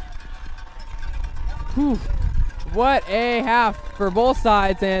excitement. Whew. What a half for both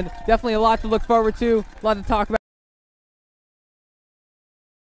sides, and definitely a lot to look forward to, a lot to talk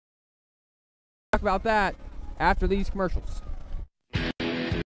about that after these commercials.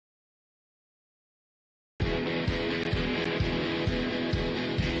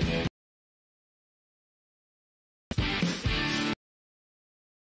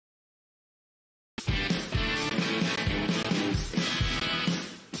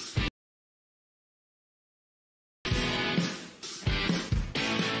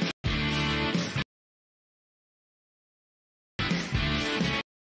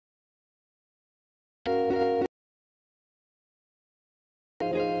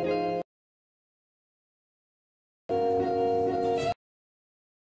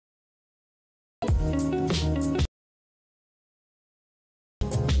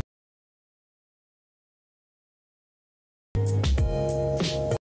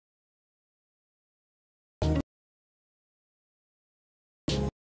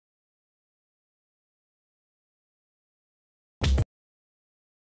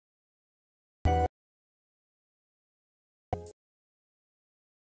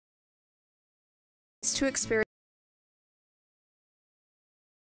 To experience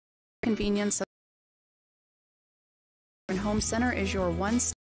convenience of Home Center is your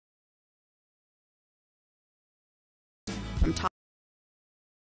one-stop from top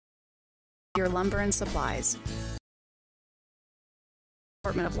your lumber and supplies.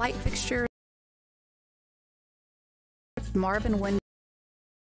 Assortment of light fixtures, Marvin Window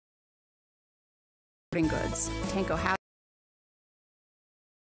goods, Tanco House.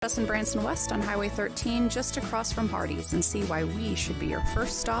 Us in Branson West on Highway 13, just across from Hardee's, and see why we should be your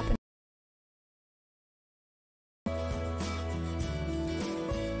first stop.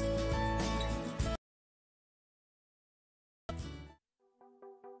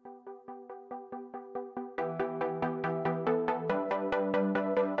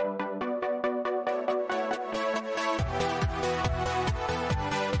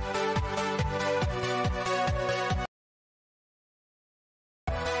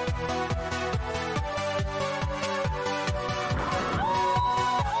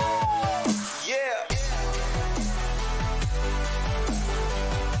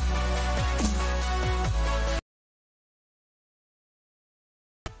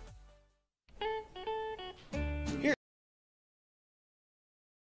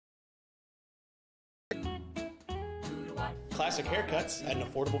 Classic haircuts at an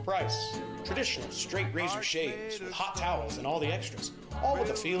affordable price. Traditional straight razor shaves with hot towels and all the extras. All with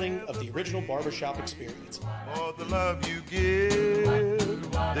the feeling of the original barbershop experience. For the love you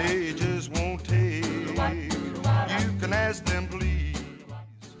give, they just won't take. You can ask them, please.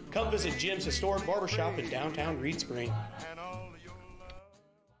 Come visit Jim's historic barbershop in downtown Reed Spring.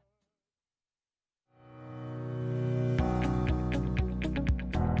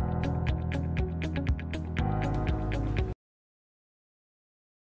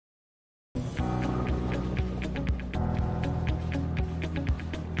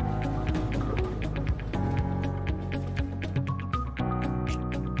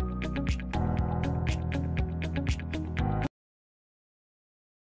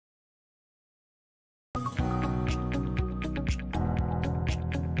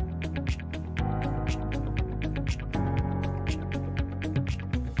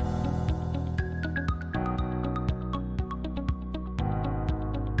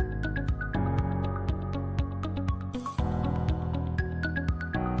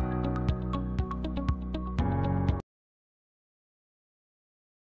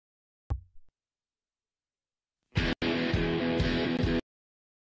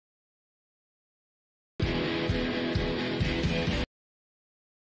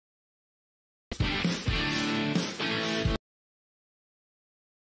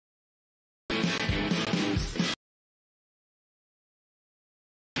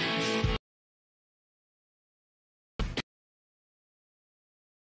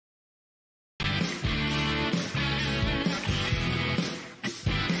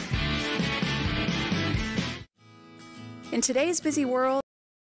 In today's busy world,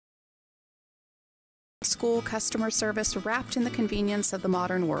 school customer service wrapped in the convenience of the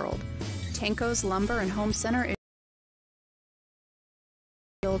modern world. Tanco's Lumber and Home Center is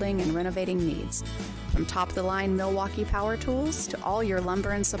building and renovating needs. From top-of-the-line Milwaukee power tools to all your lumber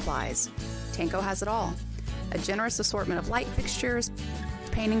and supplies, Tanco has it all. A generous assortment of light fixtures,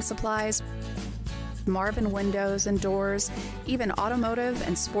 painting supplies, Marvin windows and doors, even automotive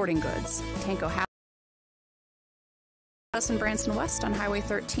and sporting goods. Tanco has us in Branson West on Highway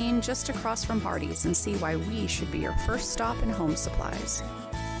 13, just across from Hardee's, and see why we should be your first stop in home supplies.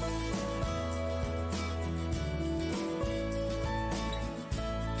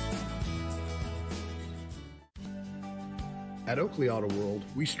 At Oakley Auto World,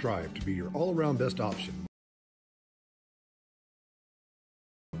 we strive to be your all-around best option.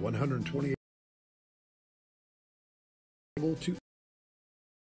 128 to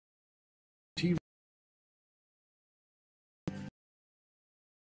T.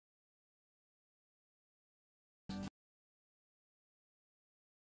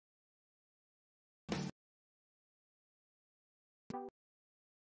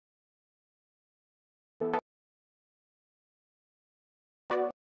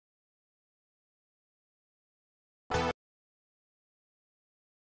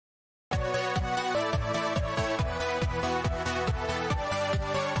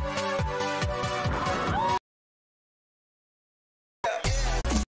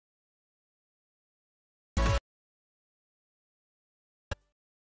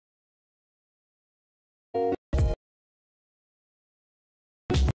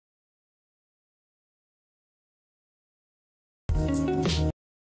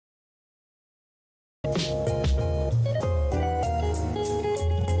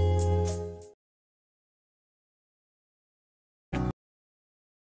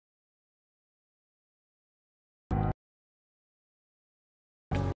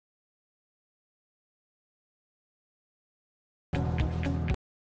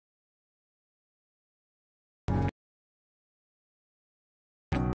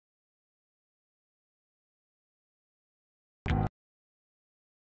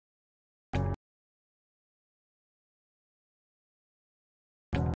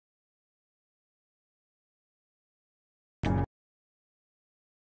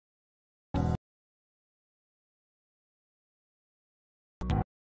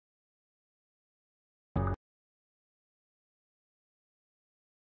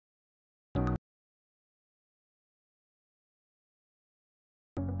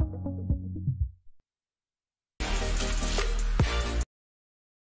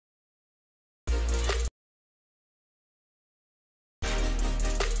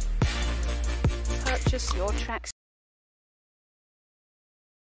 Purchase your tracks.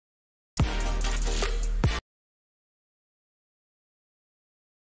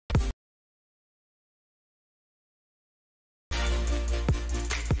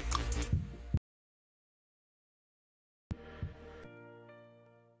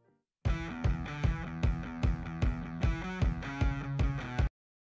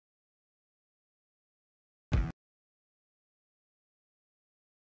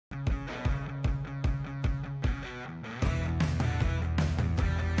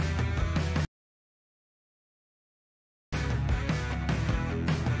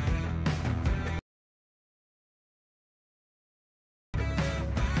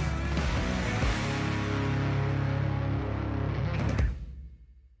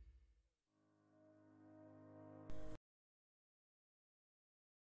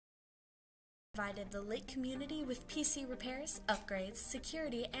 Provided the Lake community with PC repairs, upgrades,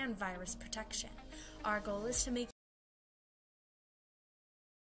 security, and virus protection. Our goal is to make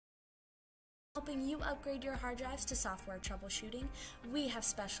helping you upgrade your hard drives to software troubleshooting. We have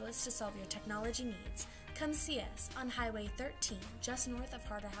specialists to solve your technology needs. Come see us on Highway 13, just north of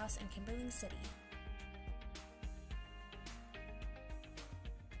Harder House in Kimberling City.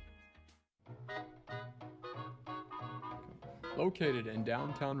 Located in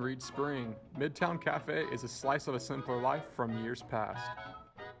downtown Reed Spring, Midtown Cafe is a slice of a simpler life from years past.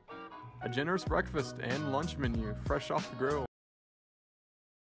 A generous breakfast and lunch menu fresh off the grill.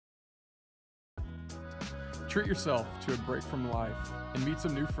 Treat yourself to a break from life and meet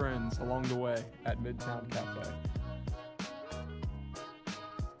some new friends along the way at Midtown Cafe.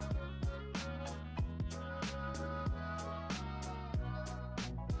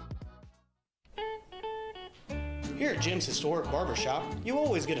 Here at Jim's Historic Barbershop, you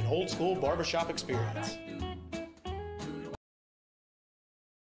always get an old school barbershop experience.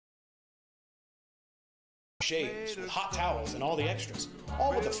 shaves with hot towels and all the extras,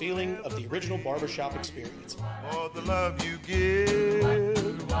 all with the feeling of the original barbershop experience. For the love you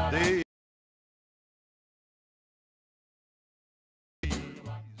give, they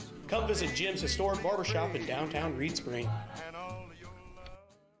Come visit Jim's historic barbershop in downtown Reed Spring. and all of your love.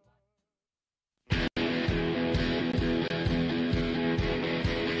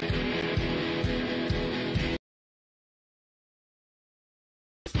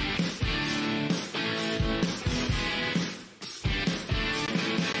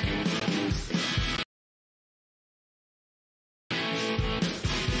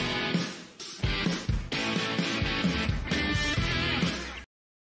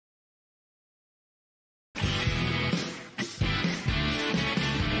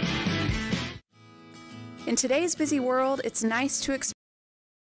 In today's busy world, it's nice to expect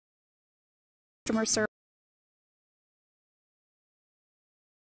customer service,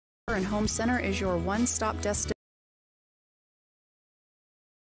 and Home Center is your one-stop destination.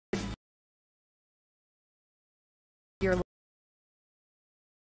 Your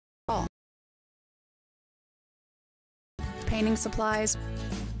painting supplies,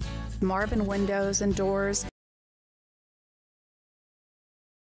 Marvin windows and doors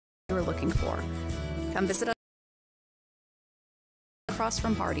you were looking for. Come visit us across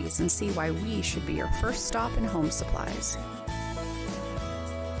from Hardee's and see why we should be your first stop in home supplies.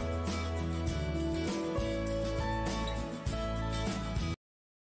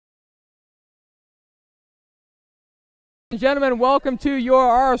 Ladies and gentlemen, welcome to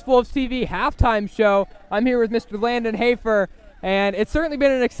your RS Wolves TV halftime show. I'm here with Mr. Landon Hafer, and it's certainly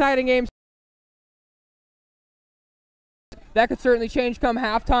been an exciting game. That could certainly change come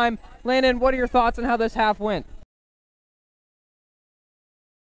halftime. Landon, what are your thoughts on how this half went?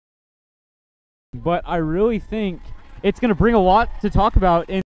 But I really think it's going to bring a lot to talk about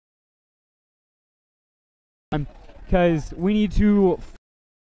in because we need to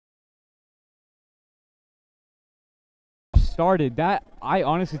started. That I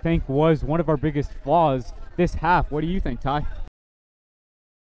honestly think was one of our biggest flaws this half. What do you think, Ty?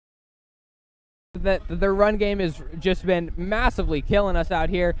 That their run game has just been massively killing us out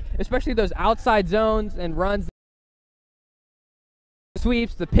here, especially those outside zones and runs,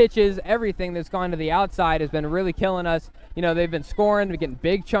 sweeps, the pitches, everything that's gone to the outside has been really killing us. You know, they've been scoring, we're getting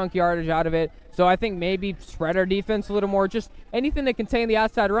big chunk yardage out of it. So I think maybe spread our defense a little more, just anything that contain the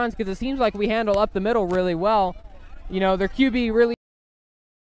outside runs, because it seems like we handle up the middle really well. You know, their QB really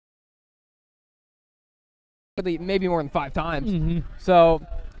maybe more than 5 times. So,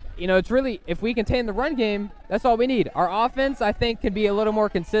 you know, it's really, if we contain the run game, that's all we need. Our offense, I think, can be a little more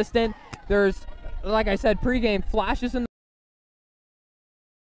consistent. There's, like I said, pregame flashes in the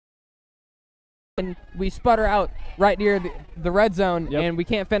and we sputter out right near the red zone, and we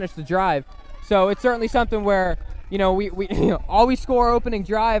can't finish the drive. So it's certainly something where, you know, we you know, always score opening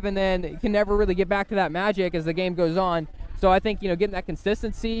drive and then can never really get back to that magic as the game goes on. So I think, you know, getting that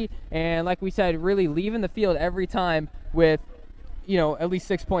consistency and, like we said, really leaving the field every time with, you know, at least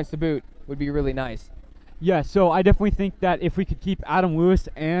 6 points to boot would be really nice. Yeah, so I definitely think that if we could keep Adam Lewis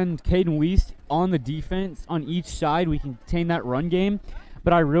and Caden Weist on the defense on each side, we can contain that run game.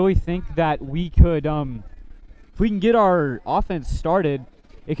 But I really think that we could, if we can get our offense started,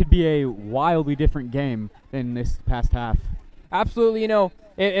 it could be a wildly different game than this past half. Absolutely. You know,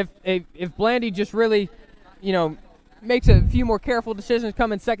 if Blandy just really, you know, makes a few more careful decisions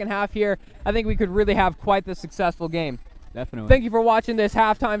come in second half here, I think we could really have quite the successful game. Definitely. Thank you for watching this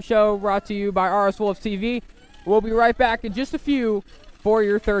halftime show brought to you by RS Wolves TV. We'll be right back in just a few for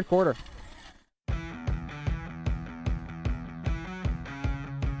your third quarter.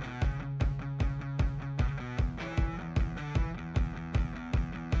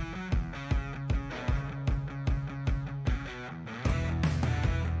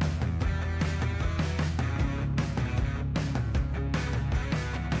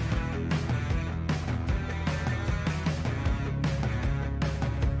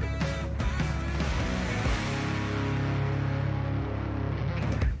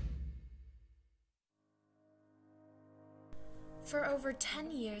 For over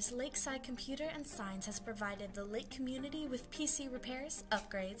 10 years, Lakeside Computer and Signs has provided the Lake community with PC repairs,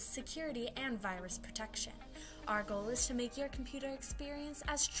 upgrades, security, and virus protection. Our goal is to make your computer experience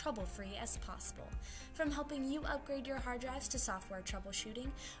as trouble-free as possible. From helping you upgrade your hard drives to software troubleshooting,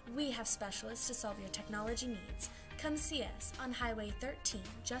 we have specialists to solve your technology needs. Come see us on Highway 13,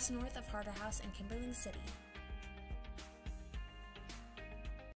 just north of Harder House in Kimberling City.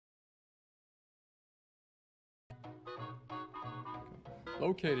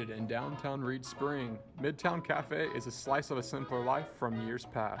 Located in downtown Reed Spring, Midtown Cafe is a slice of a simpler life from years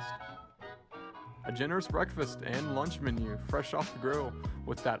past. A generous breakfast and lunch menu fresh off the grill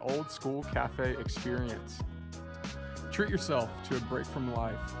with that old school cafe experience. Treat yourself to a break from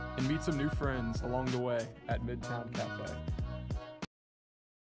life and meet some new friends along the way at Midtown Cafe.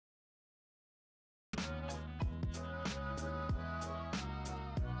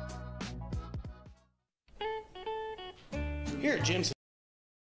 Here at Jim's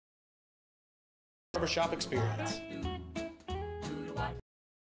Barbershop Experience.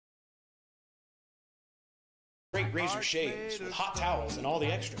 Great razor shades with hot towels and all the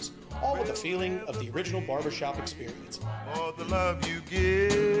extras, all with the feeling of the original barbershop experience. For the love you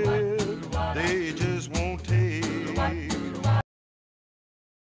give, they just won't take.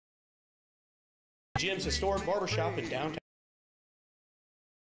 Jim's historic barbershop in downtown.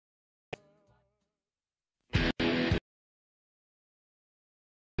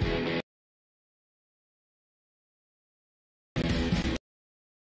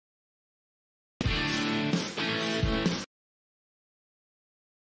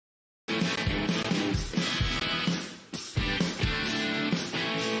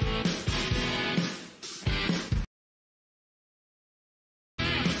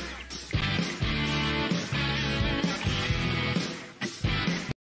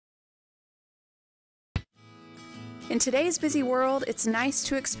 In today's busy world, it's nice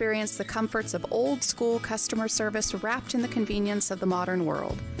to experience the comforts of old school customer service wrapped in the convenience of the modern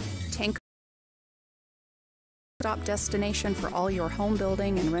world. Tanco stop destination for all your home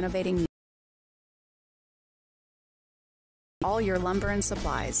building and renovating needs. All your lumber and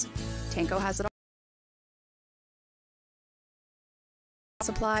supplies. Tanco has it all.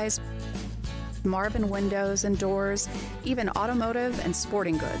 Supplies, Marvin windows and doors, even automotive and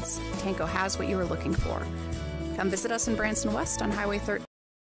sporting goods. Tanco has what you are looking for. Come visit us in Branson West on Highway 13.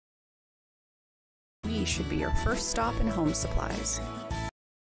 We should be your first stop in home supplies.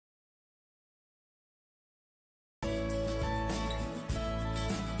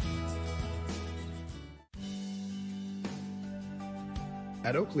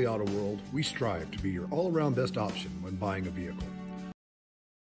 At Oakley Auto World, we strive to be your all-around best option when buying a vehicle.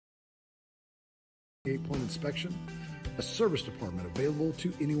 8-point inspection, a service department available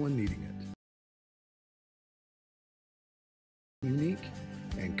to anyone needing it. Unique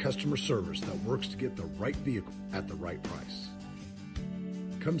and customer service that works to get the right vehicle at the right price.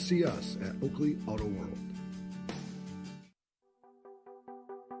 Come see us at Oakley Auto World.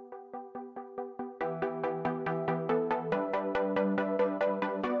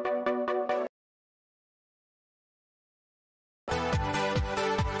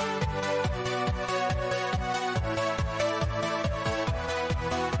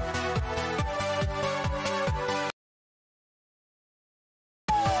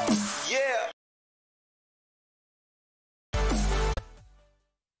 Yeah!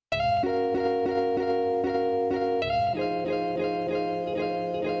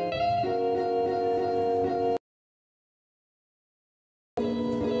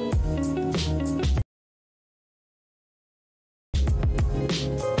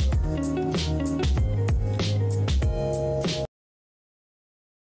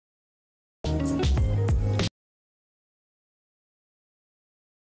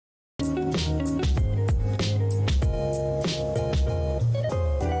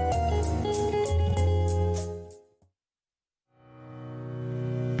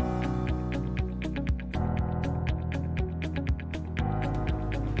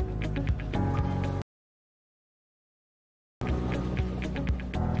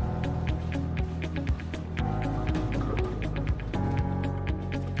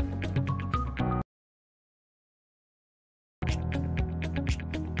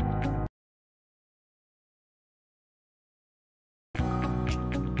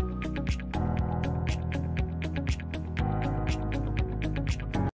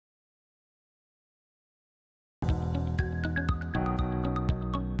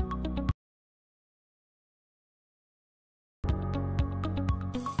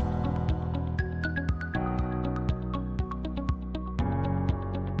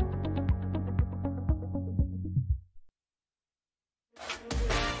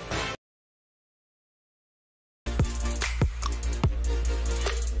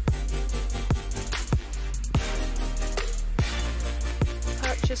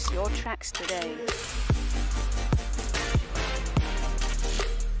 Purchase your tracks today.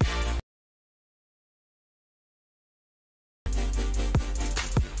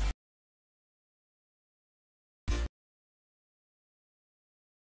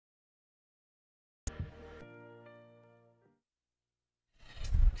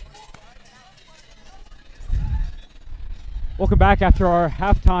 Welcome back after our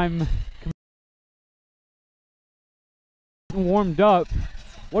halftime warmed up.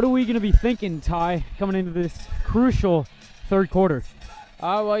 What are we going to be thinking, Ty, coming into this crucial third quarter?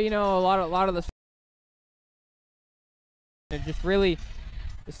 Well, you know, a lot of the just really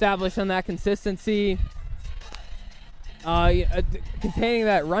establish on that consistency. Containing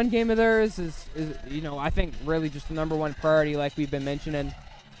that run game of theirs is, you know, I think really just the #1 priority, like we've been mentioning.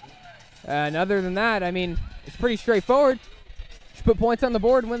 And other than that, I mean, it's pretty straightforward. Just put points on the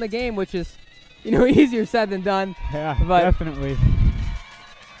board and win the game, which is, you know, easier said than done. Yeah, but definitely.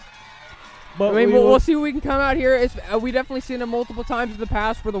 But I mean, we'll see what we can come out here. We definitely seen it multiple times in the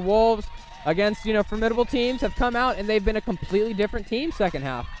past where the Wolves, against, you know, formidable teams, have come out and they've been a completely different team second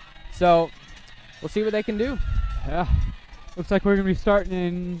half. So we'll see what they can do. Yeah, looks like we're going to be starting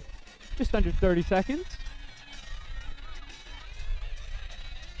in just under 30 seconds.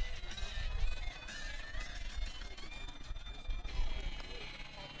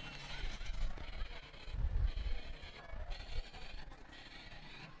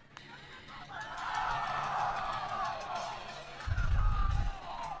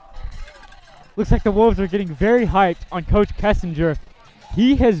 Looks like the Wolves are getting very hyped on Coach Kessinger.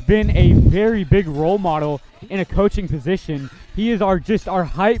 He has been a very big role model in a coaching position. He is our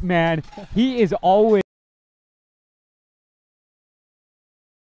hype man. He is always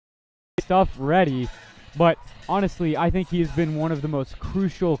stuff ready. But honestly, I think he has been one of the most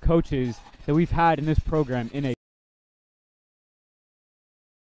crucial coaches that we've had in this program in a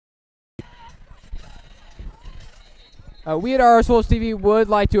we at RS Wolves TV would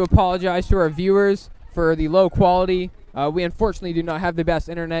like to apologize to our viewers for the low quality. We unfortunately do not have the best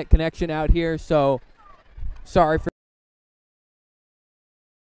internet connection out here, so sorry for.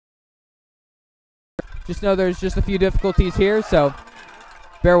 Just know there's just a few difficulties here, so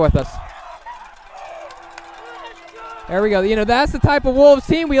bear with us. There we go. You know, that's the type of Wolves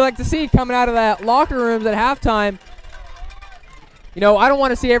team we like to see coming out of that locker rooms at halftime. You know, I don't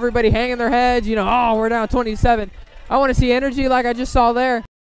want to see everybody hanging their heads, you know, oh, we're down 27. I want to see energy like I just saw there.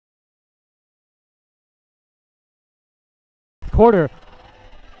 Quarter.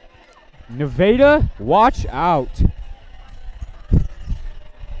 Nevada, watch out.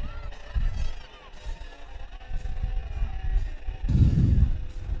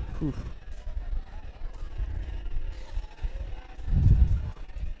 Oof.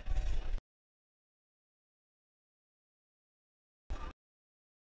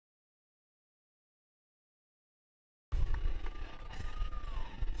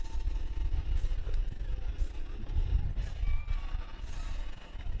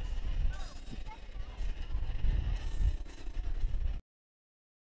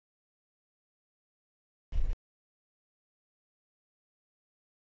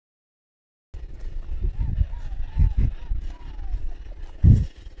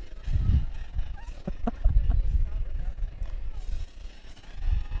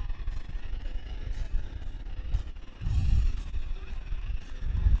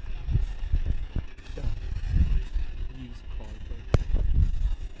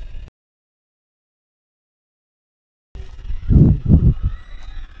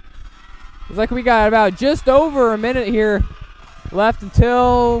 Looks like we got about just over a minute here left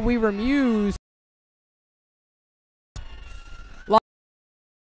until we remuse.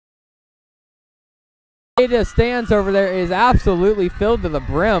 The stands over there is absolutely filled to the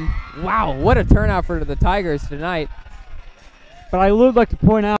brim. Wow, what a turnout for the Tigers tonight. But I would like to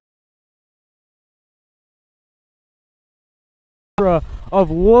point out of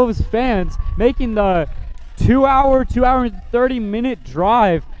Wolves fans making the 2 hour and 30-minute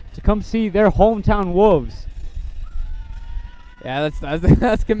drive to come see their hometown Wolves. Yeah,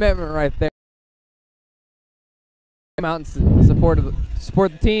 that's commitment right there. Come out and support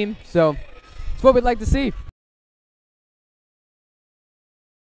the team, so it's what we'd like to see.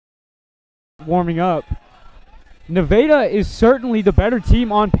 Warming up. Nevada is certainly the better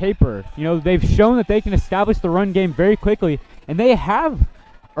team on paper. You know, they've shown that they can establish the run game very quickly, and they have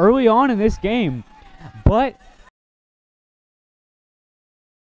early on in this game. But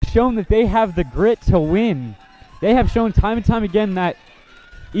shown that they have the grit to win. They have shown time and time again that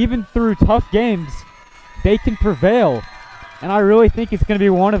even through tough games, they can prevail. And I really think it's going to be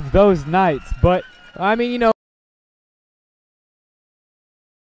one of those nights. But I mean, you know,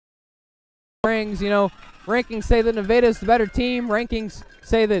 rankings say that Nevada is the better team. Rankings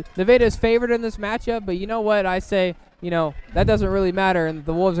say that Nevada is favored in this matchup. But you know what? I say, you know, that doesn't really matter. And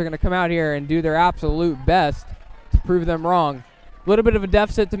the Wolves are going to come out here and do their absolute best to prove them wrong. A little bit of a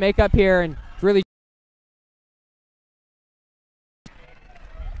deficit to make up here, and really.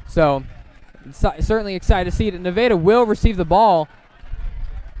 So, certainly excited to see that Nevada will receive the ball.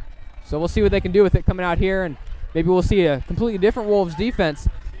 So we'll see what they can do with it coming out here. And maybe we'll see a completely different Wolves defense.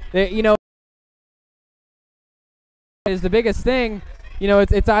 You know, is the biggest thing. You know,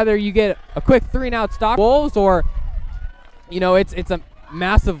 it's either you get a quick 3-and-out stop Wolves, or you know, it's a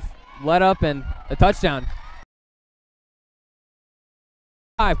massive let up and a touchdown.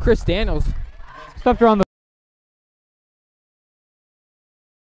 Chris Daniels Stepped around the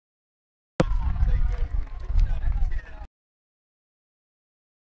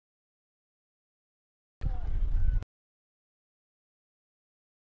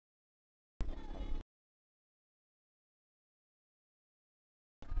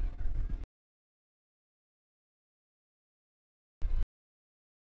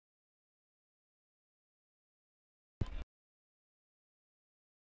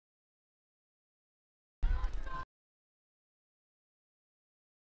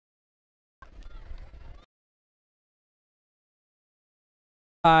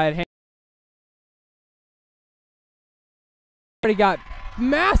side. Already got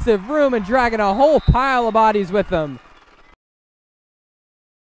massive room and dragging a whole pile of bodies with them.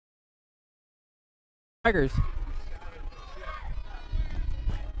 Tigers.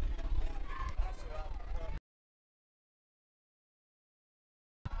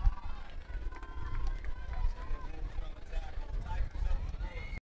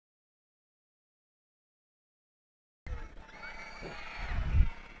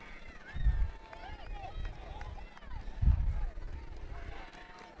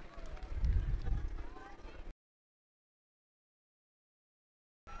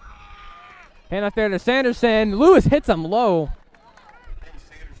 Hand up there to Sanderson. Lewis hits him low.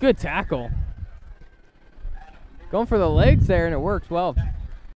 Good tackle. Going for the legs there, and it works well.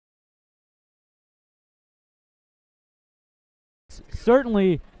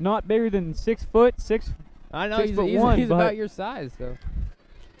 certainly not bigger than 6 foot, I know 6 foot one, he's but about your size, though.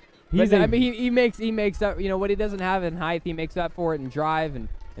 He's I mean, he makes up. You know what he doesn't have in height, he makes up for it in drive and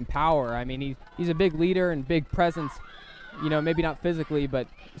power. I mean, he's a big leader and big presence. You know, maybe not physically, but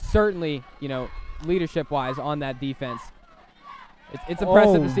certainly, you know, leadership-wise on that defense. It's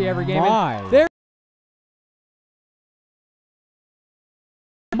impressive to see every game. My. There.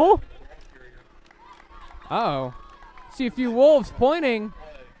 Uh-oh. See a few Wolves pointing.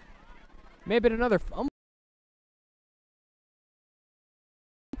 Maybe another fumble.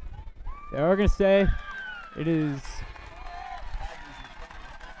 They are going to say it is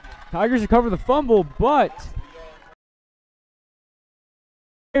Tigers recover the fumble, but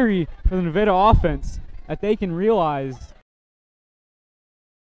scary for the Nevada offense that they can realize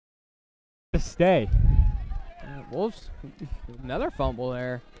to stay. Wolves, another fumble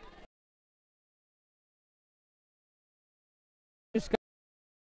there. Just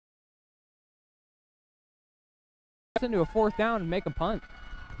got into a 4th down and make a punt.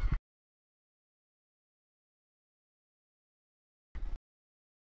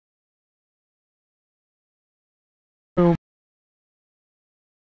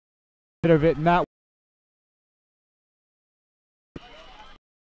 Bit of it, and that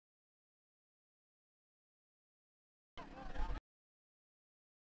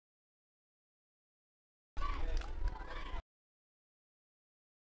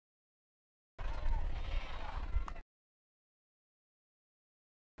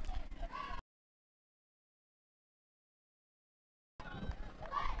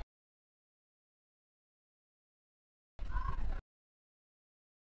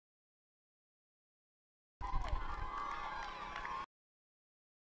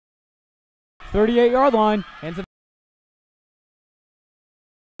 .38-yard line. Hands up.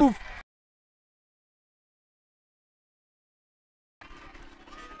 Oof.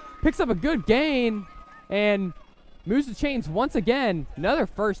 Picks up a good gain and moves the chains once again. Another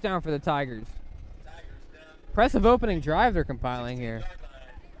 1st down for the Tigers. Impressive opening drive they're compiling here.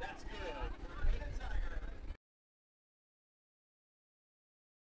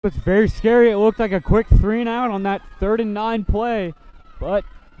 It's very scary. It looked like a quick 3-and-out on that 3rd and 9 play, but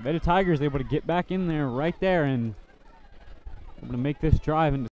Nevada Tigers able to get back in there right there and able to make this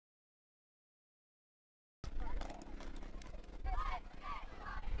drive into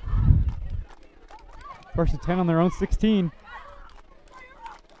first and 10 on their own 16.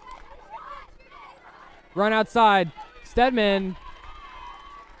 Run outside. Stedman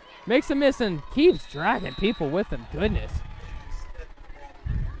makes a miss and keeps dragging people with him. Goodness.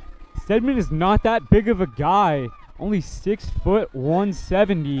 Stedman is not that big of a guy. Only 6 foot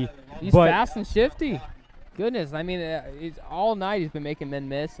 170. He's but fast and shifty. Goodness, I mean, he's all night he's been making men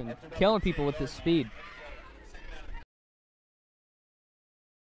miss and killing people with his speed.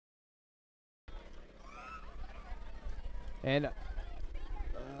 And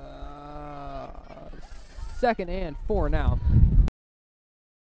 2nd and 4 now.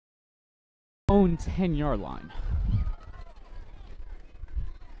 Own 10-yard line.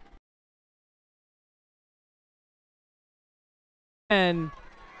 And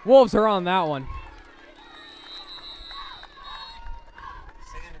Wolves are on that one.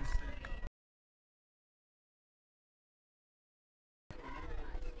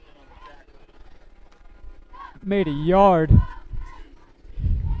 Made a yard.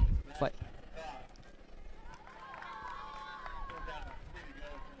 Like,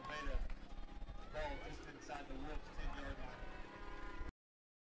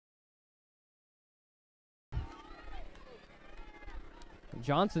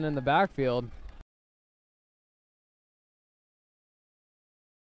 Johnson in the backfield.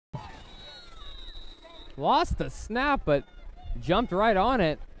 Lost the snap, but jumped right on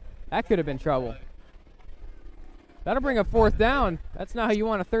it. That could have been trouble. That'll bring a 4th down. That's not how you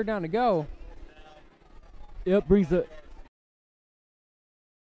want a 3rd down to go. Yep, brings it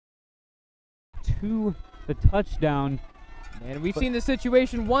to the touchdown. And we've seen this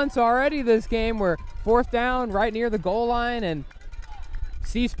situation once already this game where 4th down right near the goal line and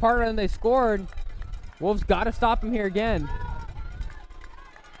C's part and they scored. Wolves got to stop him here again.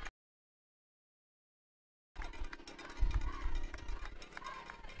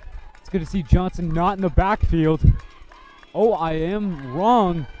 It's good to see Johnson not in the backfield. Oh, I am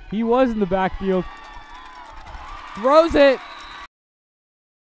wrong. He was in the backfield. Throws it.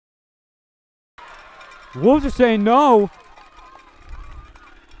 Wolves are saying no.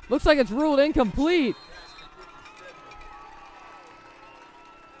 Looks like it's ruled incomplete.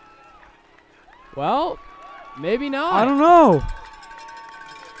 Well, maybe not. I don't know.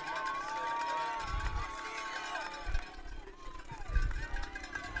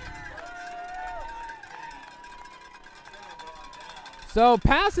 So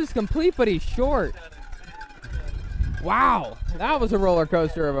pass is complete, but he's short. Wow, that was a roller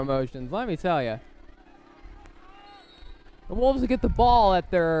coaster of emotions, let me tell you. The Wolves will get the ball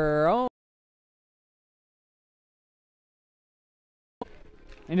at their own.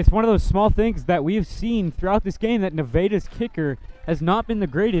 And it's one of those small things that we have seen throughout this game that Nevada's kicker has not been the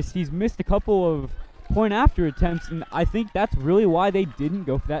greatest. He's missed a couple of point after attempts, and I think that's really why they didn't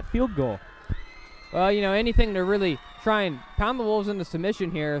go for that field goal. Well, you know, anything to really try and pound the Wolves into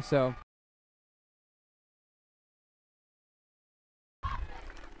submission here, so.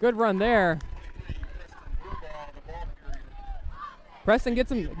 Good run there. Preston gets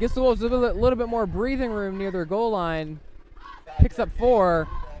the Wolves a little bit more breathing room near their goal line. Picks up 4.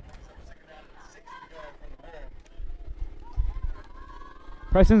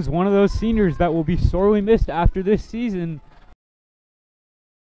 Preston's one of those seniors that will be sorely missed after this season.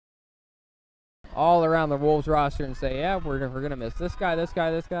 All around the Wolves roster and say, yeah, we're gonna miss this guy, this guy,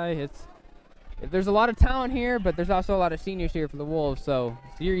 this guy. There's a lot of talent here, but there's also a lot of seniors here for the Wolves, so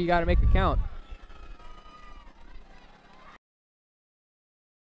here you got to make it count.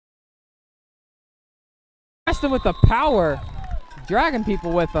 Preston with the power, dragging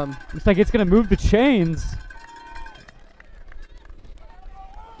people with them. Looks like it's gonna move the chains.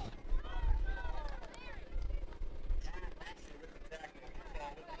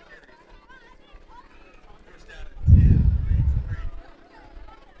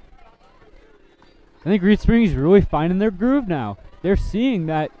 I think Reed Springs is really finding their groove now. They're seeing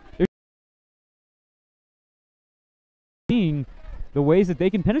that. They're seeing the ways that they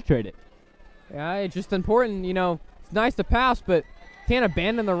can penetrate it. Yeah, it's just important, you know, it's nice to pass, but can't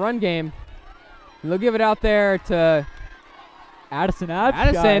abandon the run game. And they'll give it out there to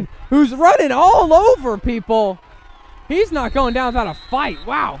Addison, who's running all over people. He's not going down without a fight.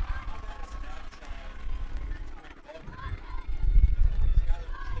 Wow.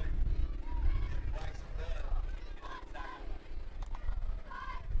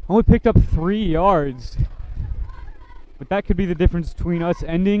 Only picked up 3 yards. But that could be the difference between us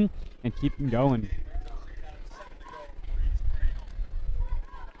ending and keeping going.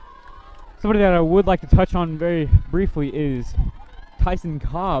 Somebody that I would like to touch on very briefly is Tyson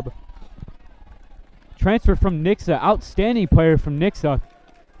Cobb. Transfer from Nixa, outstanding player from Nixa.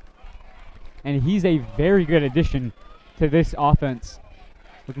 And he's a very good addition to this offense.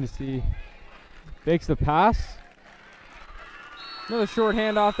 Looking to see. Fakes the pass. Another short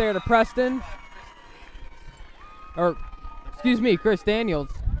handoff there to Preston. Or, excuse me, Chris Daniels.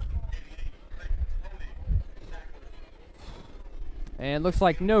 And looks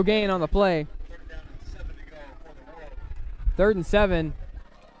like no gain on the play. 3rd and 7.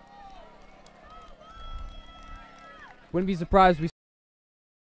 Wouldn't be surprised.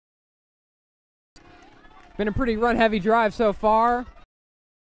 Been a pretty run-heavy drive so far.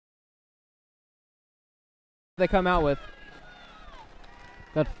 they come out with.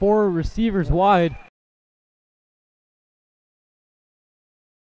 Got 4 receivers wide.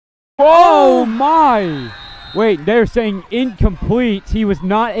 Oh my! Wait, they're saying incomplete. He was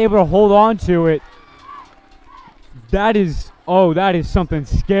not able to hold on to it. That is something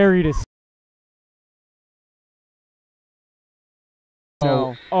scary to see.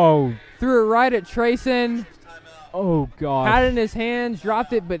 No. Oh. Threw it right at Trayson. Oh, God. Had it in his hands,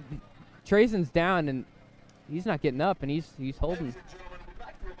 dropped it, but Trayson's down, and he's not getting up, and he's holding.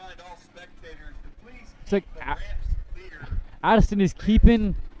 It's like Addison is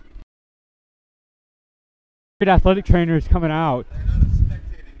keeping athletic trainers coming out.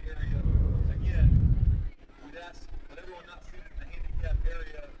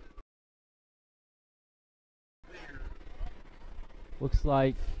 Looks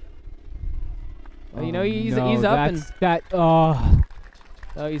like. Oh, you know, he's no, up and that. Oh,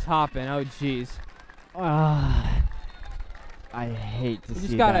 he's hopping. Oh, jeez. I hate to see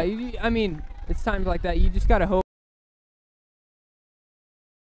just gotta. that. I mean, it's times like that. You just gotta hope.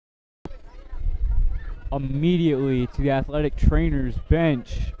 Immediately to the athletic trainer's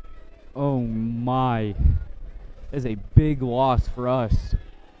bench. Oh my. That is a big loss for us.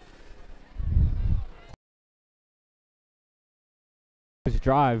 This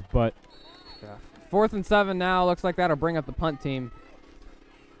drive, but 4th and 7 now. Looks like that'll bring up the punt team.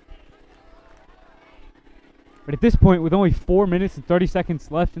 But at this point, with only 4 minutes and 30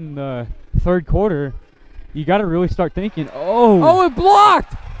 seconds left in the 3rd quarter, you got to really start thinking, Oh, it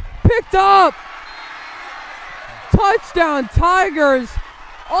blocked! Picked up! Touchdown Tigers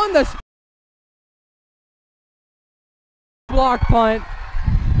on the block punt.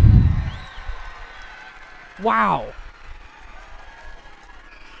 Wow.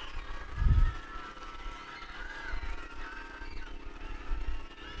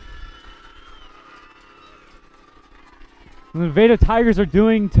 The Nevada Tigers are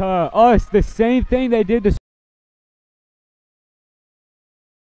doing to us the same thing they did to.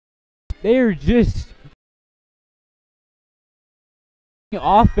 They are just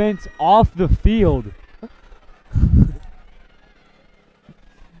offense off the field.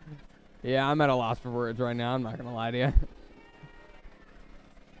 Yeah, I'm at a loss for words right now. I'm not going to lie to you.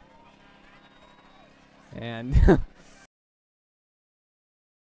 And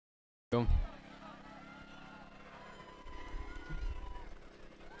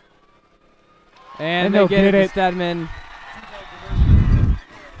and they get it to Stedman.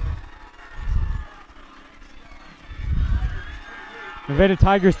 Nevada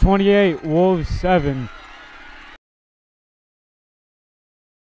Tigers 28, Wolves 7.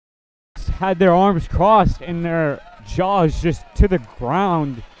 Had their arms crossed and their jaws just to the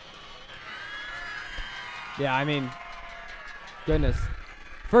ground. Yeah, I mean, goodness.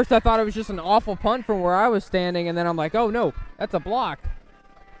 First I thought it was just an awful punt from where I was standing, and then I'm like, oh no, that's a block.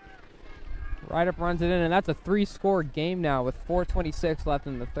 Right up runs it in, and that's a 3-score game now with 4:26 left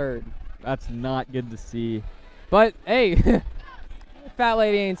in the 3rd. That's not good to see. But hey, fat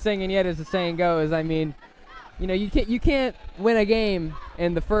lady ain't singing yet, as the saying goes. I mean, you know, you can't win a game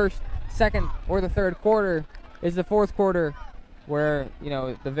in the 1st, 2nd, or the 3rd quarter. It's the 4th quarter where, you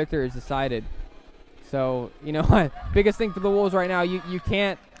know, the victor is decided. So, you know, biggest thing for the Wolves right now, you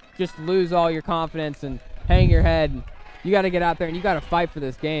can't just lose all your confidence and hang your head. You got to get out there and you got to fight for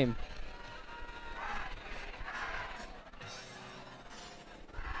this game.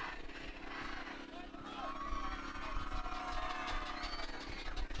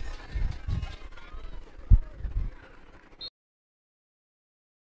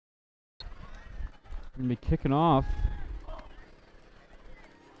 Gonna be kicking off.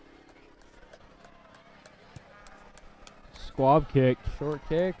 Squab kick. Short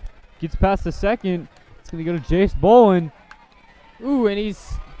kick. Gets past the 2nd. It's gonna go to Jace Bolin. Ooh, and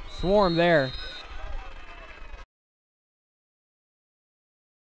he's swarmed there.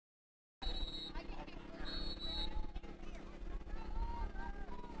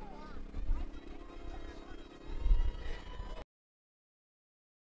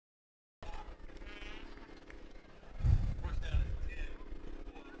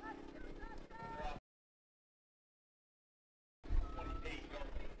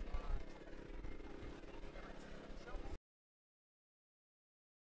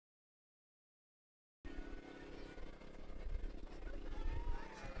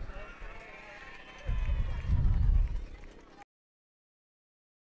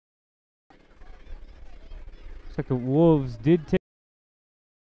 Looks like the Wolves did take.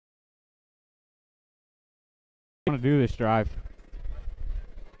 Want to do this drive.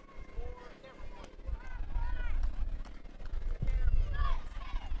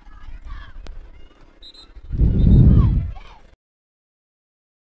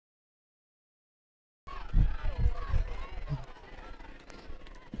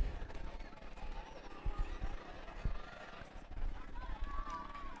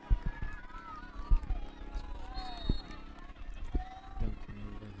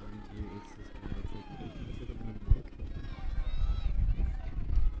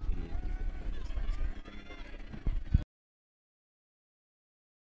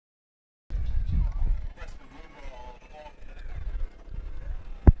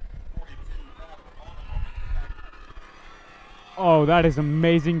 Oh, that is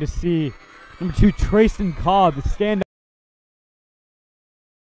amazing to see. Number 2, Trayson Cobb, the stand.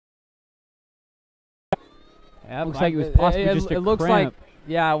 Yeah, Looks like it was possibly just a looks cramp. like,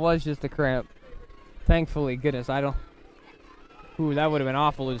 yeah, it was just a cramp. Thankfully, goodness, I don't. Ooh, that would have been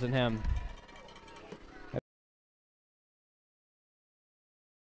awful losing him.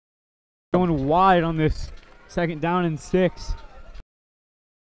 Going wide on this 2nd down and 6.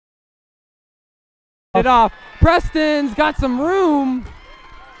 It off. Preston's got some room.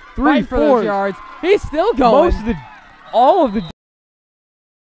 3, Fight for 4. those yards. He's still going. All of the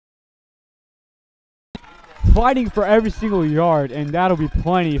fighting for every single yard, and that'll be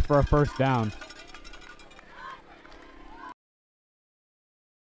plenty for a 1st down.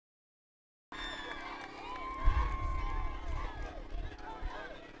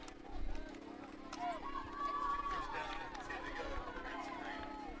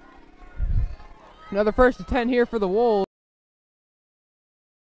 Another 1st and 10 here for the Wolves.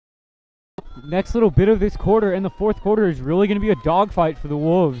 Next little bit of this quarter and the 4th quarter is really going to be a dogfight for the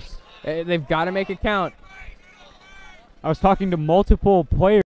Wolves. They've got to make it count. I was talking to multiple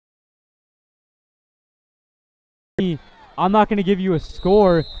players. I'm not going to give you a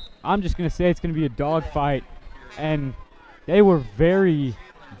score. I'm just going to say it's going to be a dogfight. And they were very,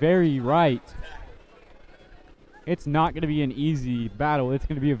 very right. It's not going to be an easy battle. It's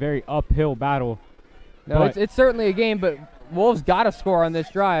going to be a very uphill battle. No, it's certainly a game, but Wolves got to score on this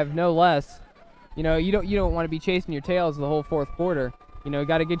drive, no less. You know, you don't want to be chasing your tails the whole 4th quarter. You know,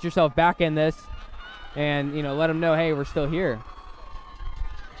 got to get yourself back in this, and you know, let them know, hey, we're still here.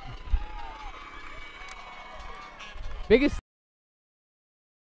 Biggest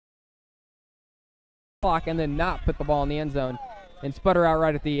clock, and then not put the ball in the end zone and sputter out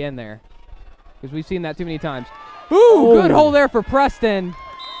right at the end there, because we've seen that too many times. Ooh, good hole there for Preston.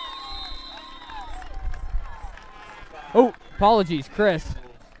 Oh, apologies, Chris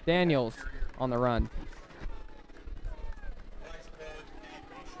Daniels on the run.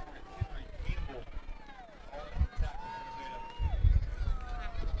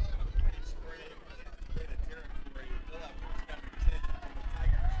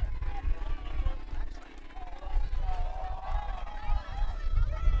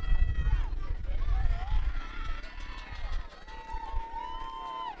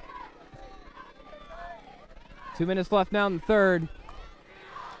 Two minutes left now in the 3rd.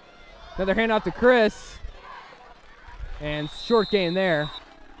 Another handoff to Chris. And short gain there.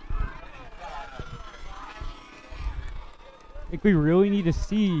 I think we really need to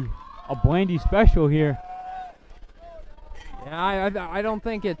see a Blandy special here. Yeah, I don't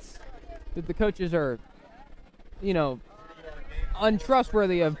think it's that the coaches are, you know,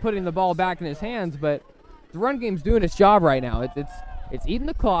 untrustworthy of putting the ball back in his hands, but the run game's doing its job right now. It's eating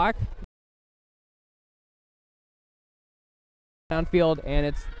the clock. Downfield, and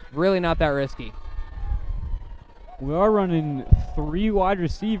it's really not that risky. We are running 3 wide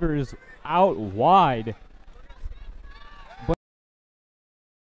receivers out wide.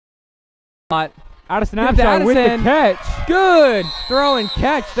 But Addison Abshire with the catch. Good throw and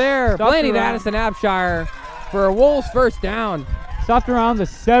catch there. Blandy to around. Addison Abshire for a Wolves 1st down. Stopped around the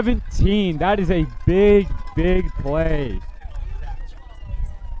 17. That is a big, big play.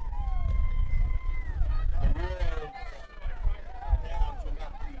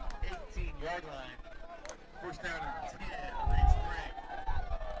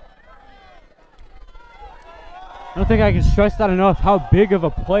 I don't think I can stress that enough, how big of a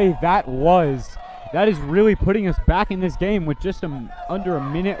play that was. That is really putting us back in this game with just under a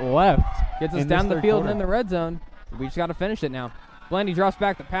minute left. Gets us down the field and in the red zone. We just got to finish it now. Blandy drops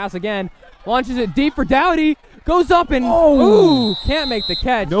back the pass again. Launches it deep for Dowdy. Goes up and, ooh, can't make the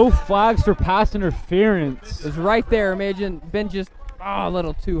catch. No flags for pass interference. It's right there. May have been just a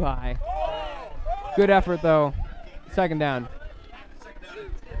little too high. Good effort, though. 2nd down.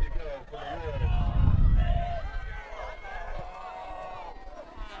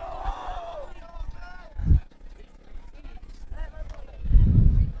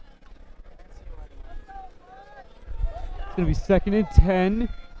 It's going to be 2nd and 10.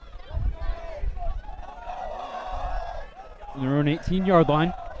 On their own 18-yard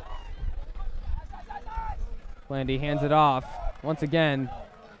line. Blandy hands it off once again.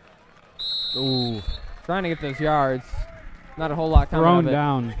 Ooh, trying to get those yards. Not a whole lot coming Thrown of it.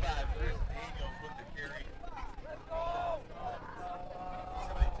 down.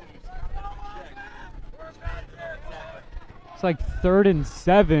 It's like 3rd and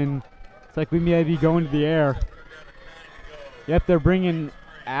 7. It's like we may be going to the air. Yep, they're bringing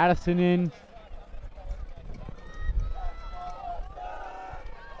Addison in.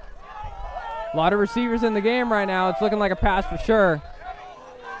 A lot of receivers in the game right now. It's looking like a pass for sure.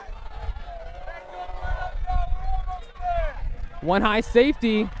 One high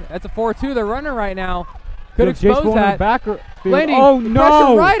safety. That's a 4-2 they're running right now. Could expose that. Landing. Oh, no.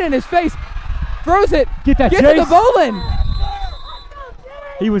 Pressure right in his face. Throws it. Get that, Gets it to Bolin.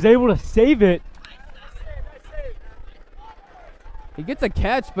 He was able to save it. He gets a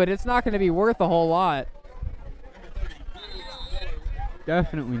catch, but it's not going to be worth a whole lot.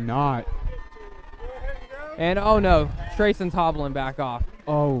 Definitely not. And oh no, Trayson's hobbling back off.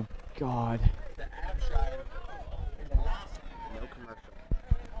 Oh God.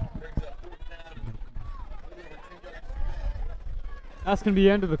 That's going to be the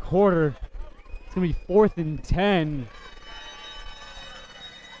end of the quarter. It's going to be 4th and 10.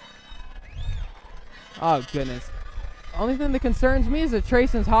 Oh goodness. Only thing that concerns me is that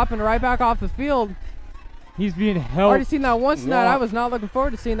Trayson's hopping right back off the field. He's being held. Already seen that once tonight. I was not looking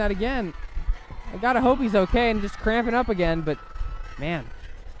forward to seeing that again. I gotta hope he's okay and just cramping up again, but man,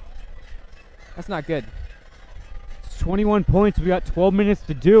 that's not good. It's 21 points. We got 12 minutes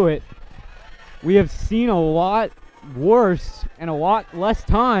to do it. We have seen a lot worse and a lot less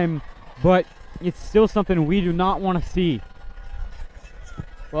time, but it's still something we do not want to see.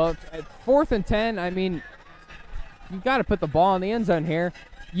 Well, at 4th and 10, I mean, you've got to put the ball in the end zone here.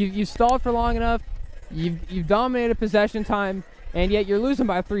 You've stalled for long enough. You've dominated possession time, and yet you're losing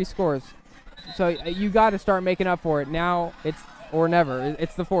by 3 scores. So you got to start making up for it. Now it's or never.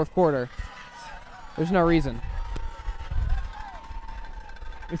 It's the 4th quarter. There's no reason.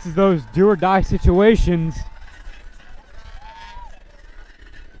 This is those do or die situations.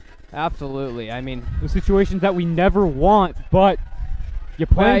 Absolutely. I mean, the situations that we never want, but you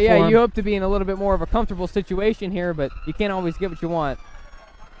play for yeah, them. you hope to be in a little bit more of a comfortable situation here, but you can't always get what you want.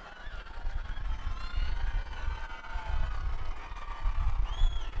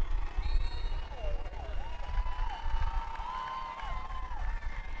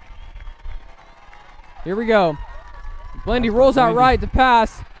 Here we go. Blendy rolls out right to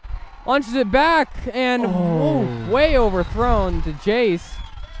pass. Launches it back and way overthrown to Jace.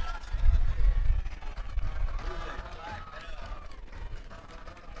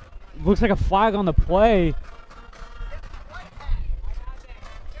 Looks like a flag on the play.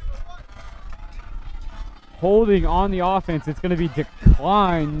 Holding on the offense. It's going to be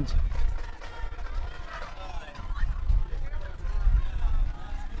declined.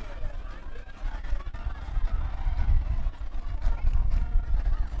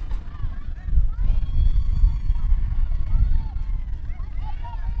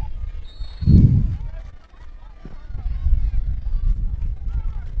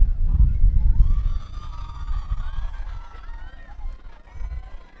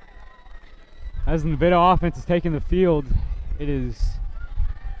 As the Nevada offense is taking the field, the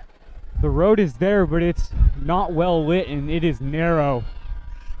road is there, but it's not well lit and it is narrow.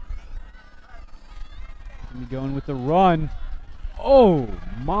 Gonna be going with the run. Oh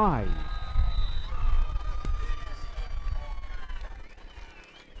my.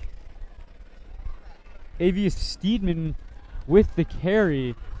 Avius Steedman with the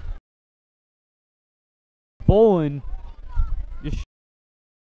carry. Bolin just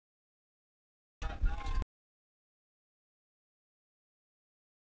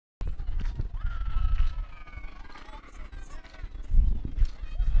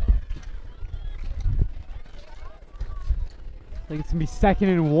I think it's going to be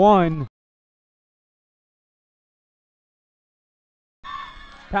 2nd and 1.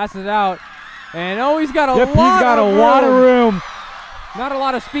 Passes it out. And he's got he's got a lot of room. Not a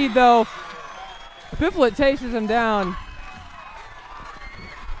lot of speed, though. Piflet chases him down.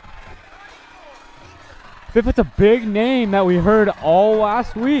 Piflet's a big name that we heard all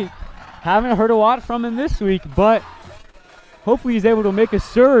last week. Haven't heard a lot from him this week, but hopefully he's able to make a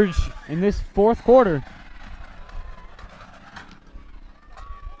surge in this 4th quarter.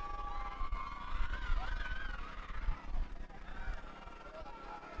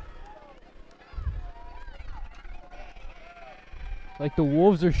 Like the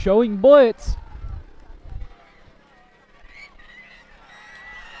Wolves are showing blitz.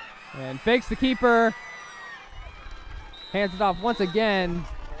 And fakes the keeper. Hands it off once again.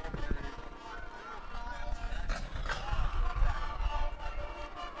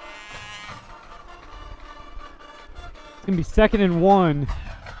 It's going to be 2nd and 1.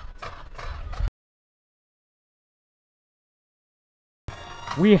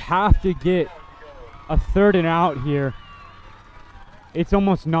 We have to get a 3rd and out here. It's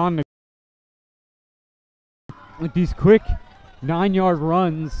almost non-negotiable. With these quick 9-yard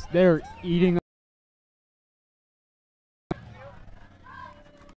runs, they're eating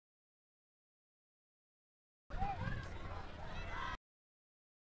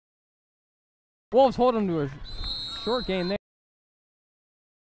Wolves hold them to a short game there.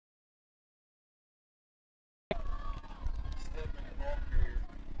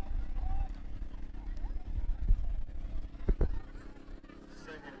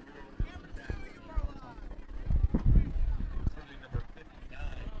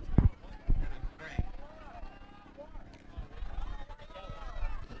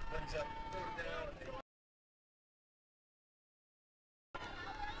 Brings up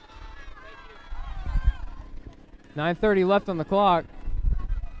 9:30 left on the clock.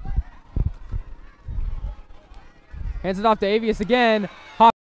 Hands it off to Avius again.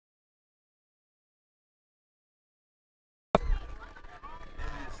 Hop.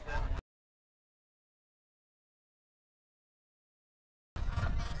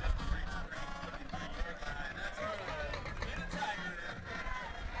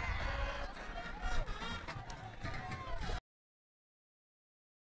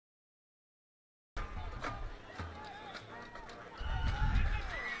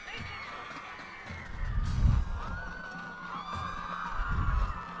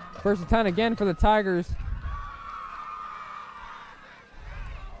 First and 10 again for the Tigers.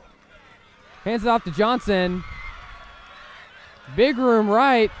 Hands it off to Johnson. Big room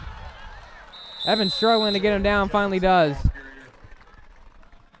right. Evans struggling to get him down, finally does.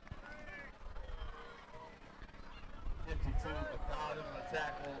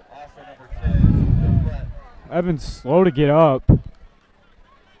 Evans slow to get up.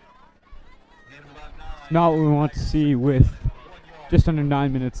 Not what we want to see with just under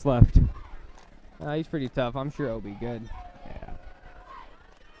 9 minutes left. He's pretty tough. I'm sure he'll be good. Yeah.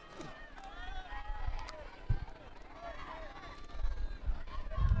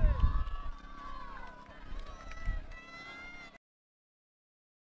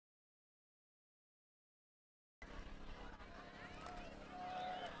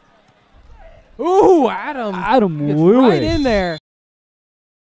 Ooh, Adam gets Lewis. right in there.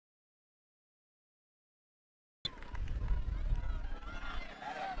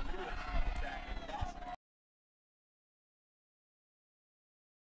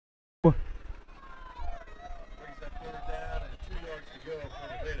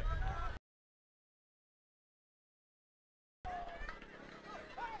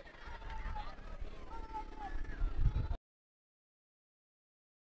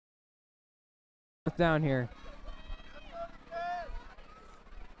 Down here.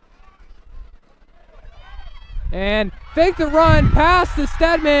 And fake the run, pass to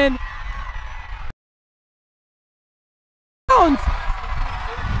Stedman. Oh,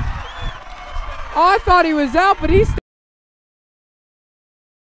 I thought he was out, but he's.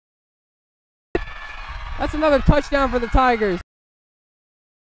 That's another touchdown for the Tigers.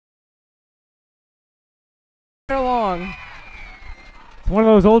 Along. It's one of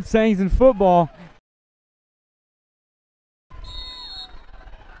those old sayings in football.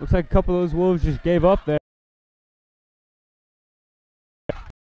 Looks like a couple of those Wolves just gave up there.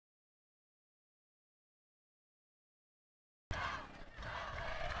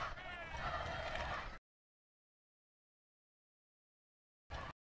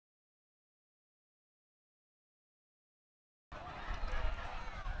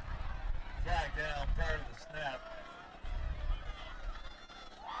 Flag down prior to the snap.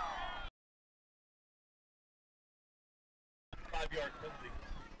 Five-yard penalty.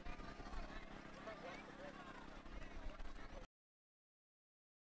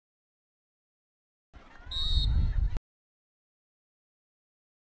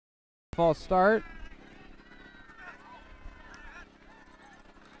 False start.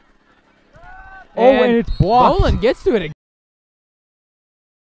 And it's blocked. Boland gets to it again.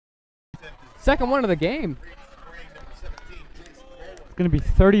 Second one of the game. It's going to be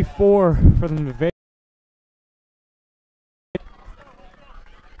 34 for them to vacate.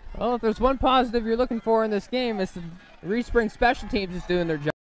 Well, if there's one positive you're looking for in this game, it's the Respring special teams is doing their job.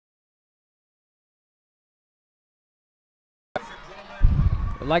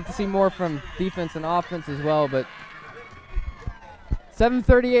 I'd like to see more from defense and offense as well, but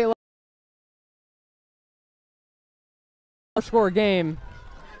 7:38 left. Score game.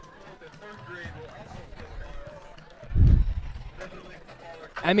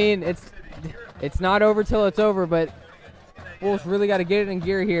 I mean, it's not over till it's over, but Wolves really got to get it in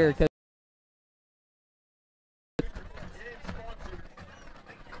gear here.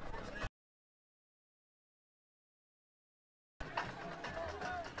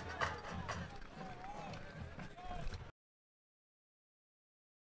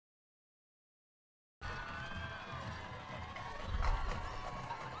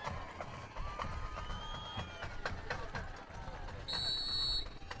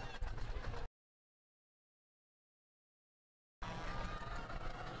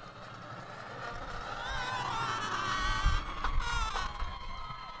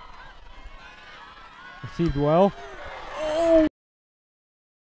 received well. Oh!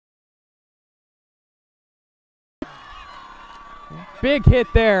 Big hit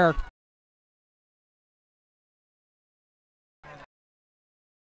there.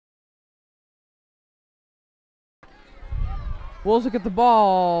 Wolves look at the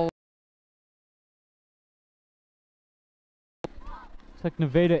ball. Looks like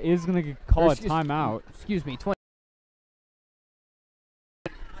Nevada is going to call a timeout. Excuse me, 20.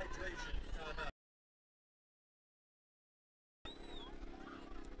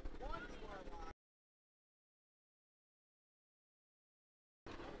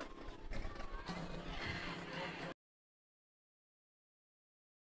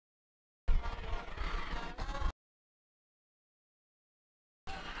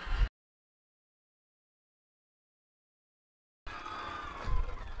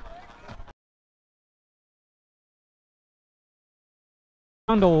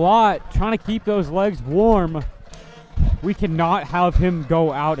 A lot, trying to keep those legs warm. We cannot have him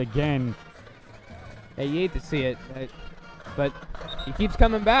go out again. Yeah, you hate to see it, but he keeps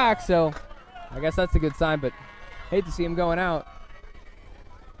coming back, so I guess that's a good sign, but hate to see him going out.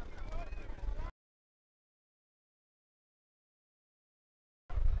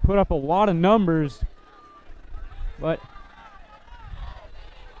 Put up a lot of numbers, but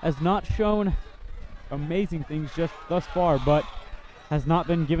has not shown amazing things just thus far, but has not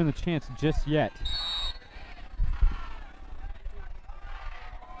been given the chance just yet.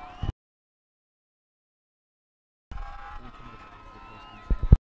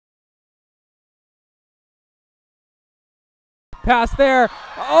 Pass there.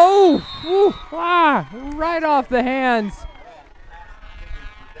 Oh! Woo, right off the hands.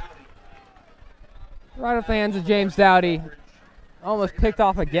 Right off the hands of James Dowdy. Almost picked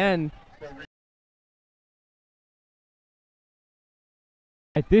off again.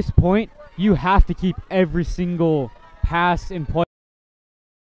 At this point, you have to keep every single pass in play.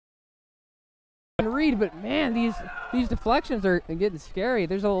 Read, but man, these deflections are getting scary.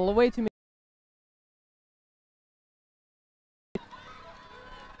 There's way too many.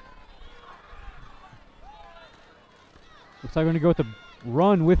 Looks like we're going to go with the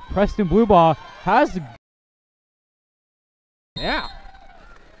run with Preston Bluebaugh. Yeah.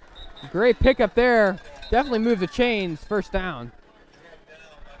 Great pickup there. Definitely moved the chains. First down.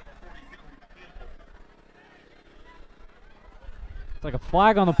 It's like a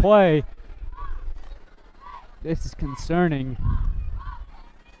flag on the play. This is concerning.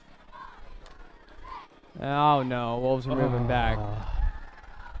 Oh no, Wolves are moving back.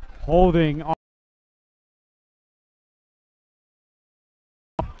 Holding on.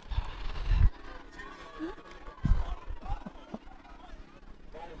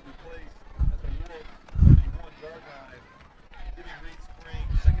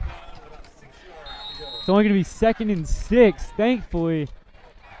 It's only going to be 2nd and 6, thankfully.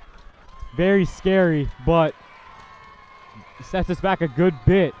 Very scary, but it sets us back a good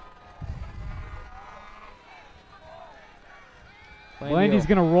bit. Blandy's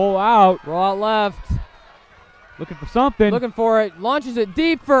going to roll out. Roll out left. Looking for something. Looking for it. Launches it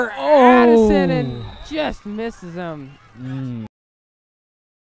deep for Addison and just misses him.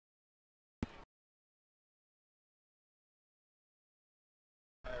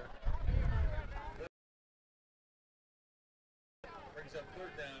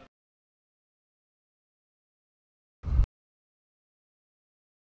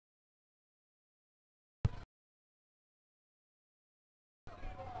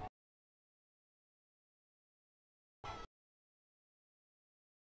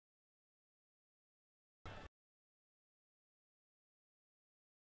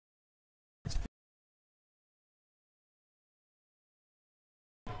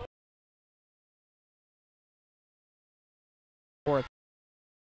 Fourth.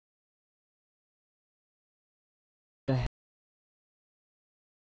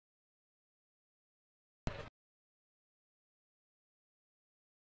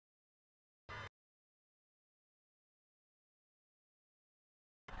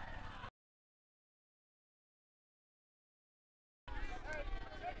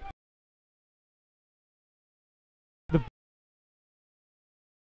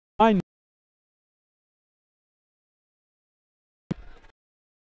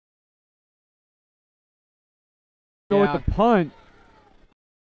 Go with the punt.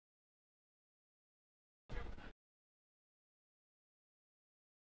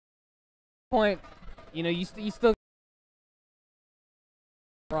 Point, you know, you still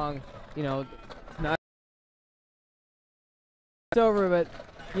wrong. You know, not it's over, but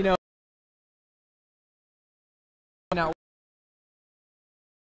you know, now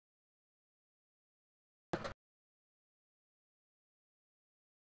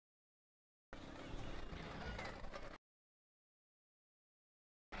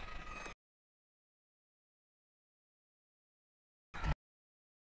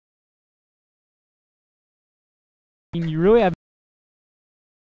mean, you really have.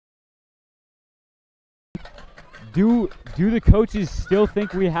 Do the coaches still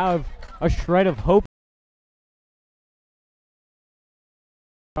think we have a shred of hope?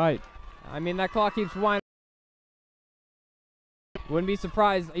 Right. I mean, that clock keeps winding. Wouldn't be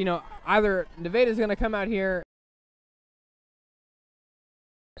surprised, you know, either Nevada's going to come out here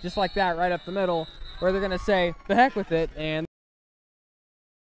just like that right up the middle, or they're going to say, the heck with it, and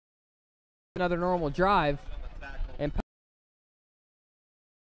another normal drive. And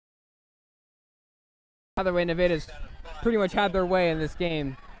either way, Nevada's pretty much had their way in this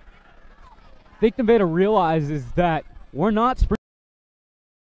game. I think Nevada realizes that we're not spring.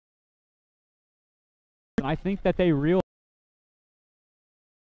 I think that they realize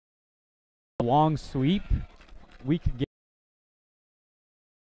a long sweep we could get.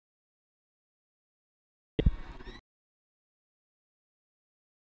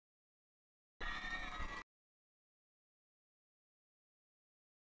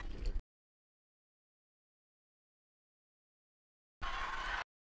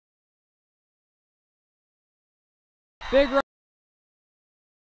 Big run.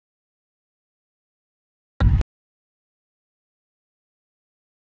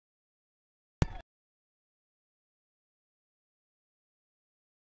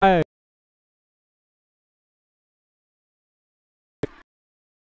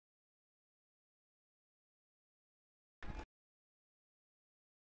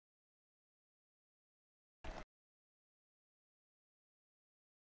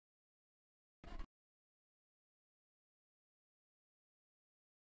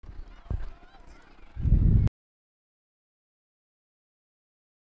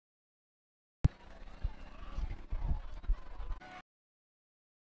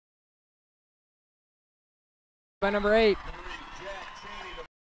 By number 8.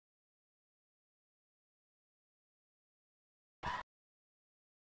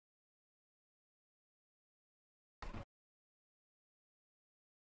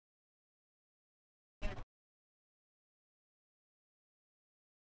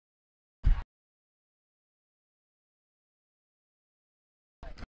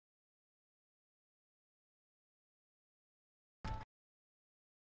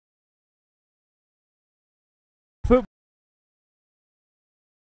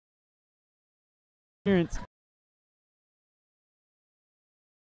 Experience.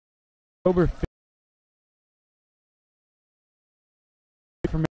 October 5th.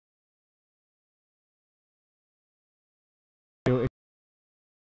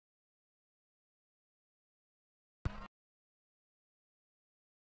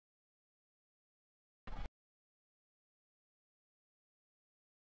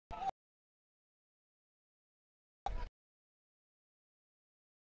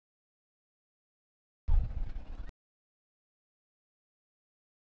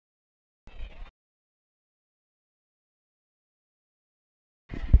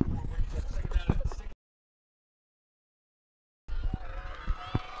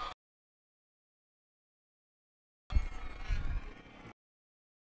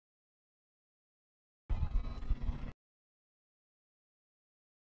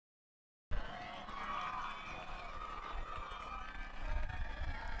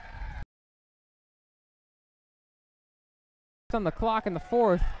 On the clock in the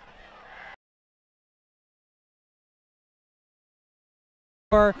 4th.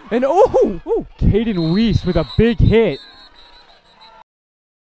 And Caden Weiss with a big hit.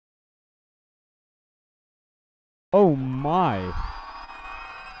 Oh my.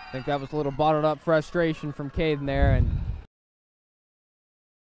 I think that was a little bottled up frustration from Caden there, and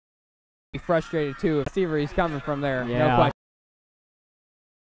he frustrated too. See where he's coming from there. Yeah. No question.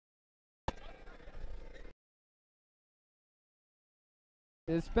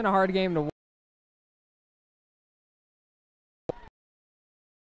 It's been a hard game to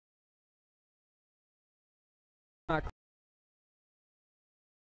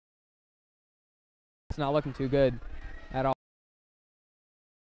it's not looking too good at all.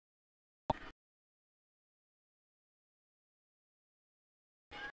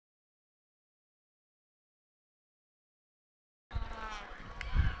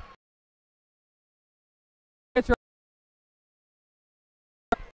 It's right.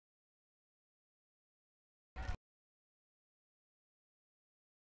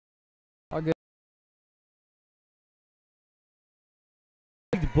 All good.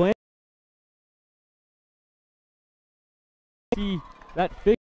 That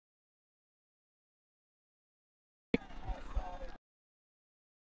big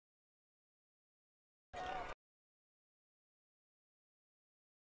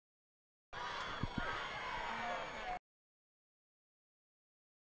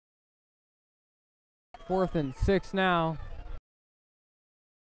 4th and 6 now.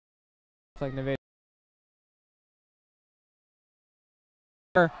 Looks like Nevada.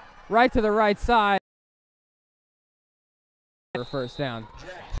 Right to the right side. For first down.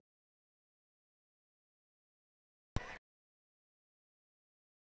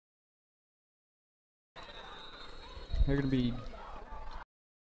 They're going to be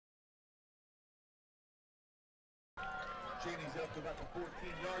Cheney's up to about the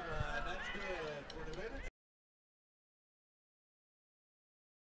 14-yard line. That's good for Nevada.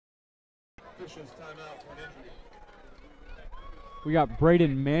 Officials timeout for an injury. We got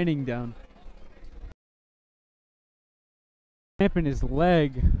Braden Manning down. Cramping his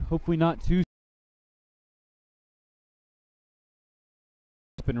leg. Hopefully not too.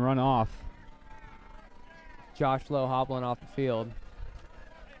 And run off. Josh Lowe hobbling off the field.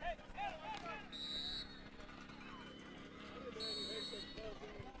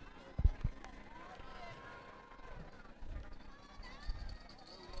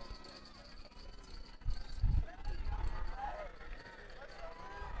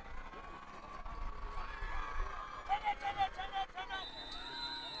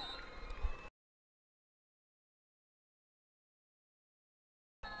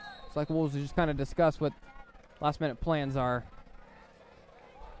 It's like Wolves just kind of discuss what last-minute plans are.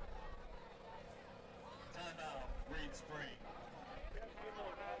 Timeout, Reed Spring.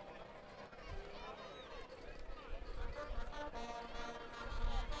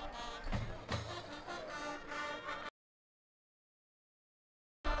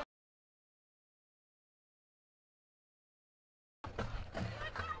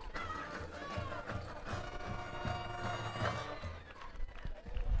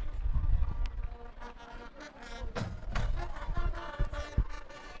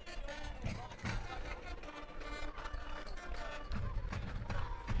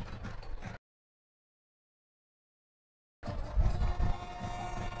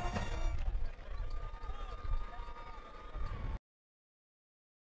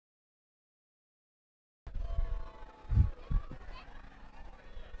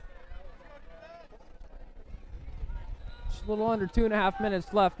 Just a little under 2.5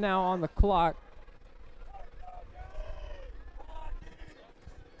 minutes left now on the clock.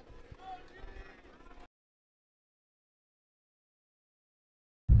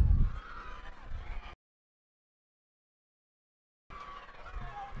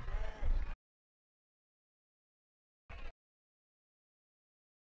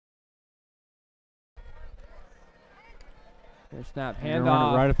 There's snap, They're gonna run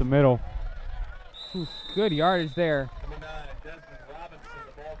handoff. it right up the middle. Ooh, good yardage there. Number 9, Desmond Robinson,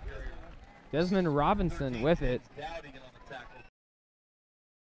 the ball carrier. Desmond Robinson with it. Dowdy on the tackle.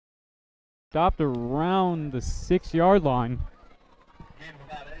 Stopped around the 6-yard line. Gain of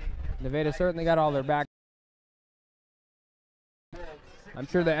about 8. Nevada certainly got all their back. I'm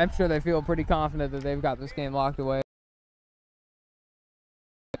sure they feel pretty confident that they've got this game locked away.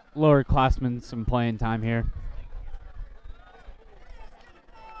 Lower classmen some playing time here.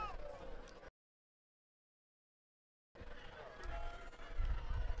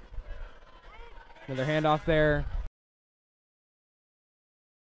 Another handoff there.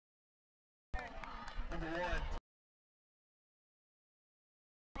 Number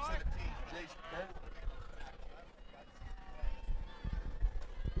 1, 17, Jace Bolton.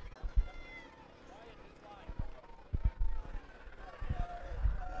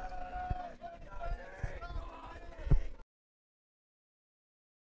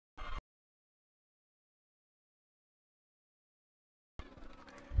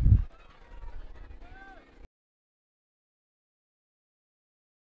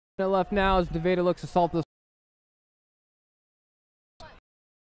 Left now as Nevada looks to assault this.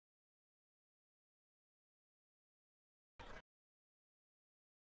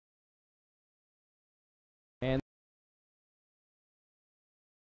 And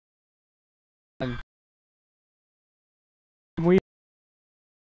We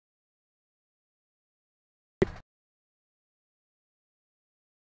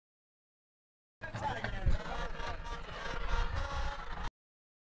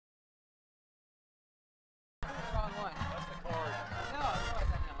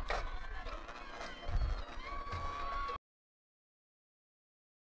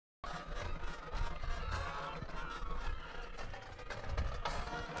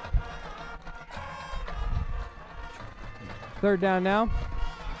third down now.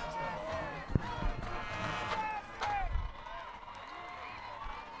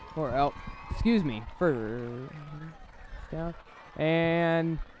 Or excuse me, first down.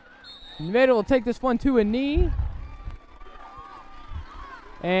 And Nevada will take this one to a knee.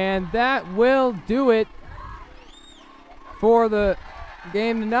 And that will do it for the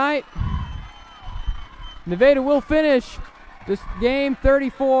game tonight. Nevada will finish this game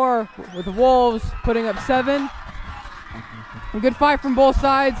 34 with the Wolves putting up 7. A good fight from both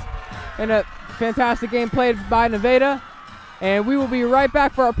sides and a fantastic game played by Nevada. And we will be right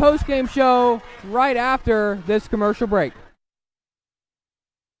back for our post-game show right after this commercial break.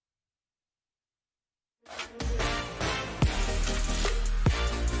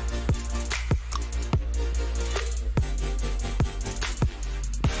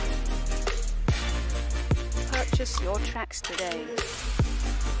 Purchase your tracks today.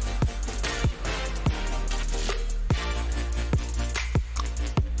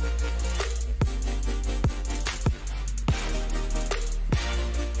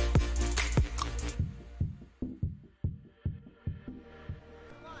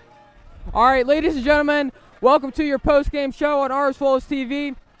 All right, ladies and gentlemen, welcome to your post-game show on Ours Wolves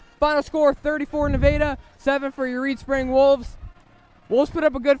TV. Final score 34 Nevada, 7 for your Reed Spring Wolves. Wolves put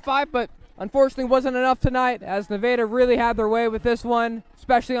up a good fight, but unfortunately wasn't enough tonight as Nevada really had their way with this one,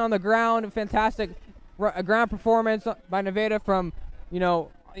 especially on the ground. A fantastic ground performance by Nevada from, a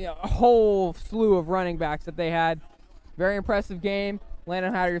whole slew of running backs that they had. Very impressive game.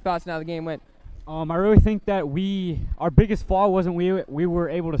 Landon, how are your thoughts now the game went? I really think that our biggest flaw wasn't we were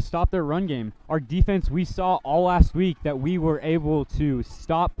able to stop their run game. Our defense, we saw all last week that we were able to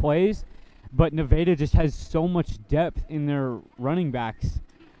stop plays, but Nevada just has so much depth in their running backs.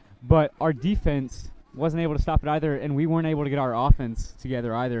 But our defense wasn't able to stop it either, and we weren't able to get our offense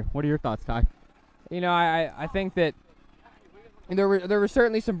together either. What are your thoughts, Ty? I think that there were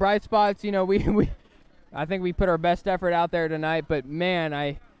certainly some bright spots. I think we put our best effort out there tonight, but man,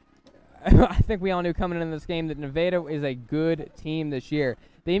 I think we all knew coming into this game that Nevada is a good team this year.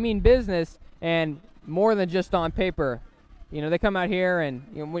 They mean business, and more than just on paper. They come out here, and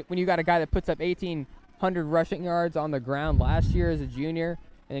when you got a guy that puts up 1,800 rushing yards on the ground last year as a junior,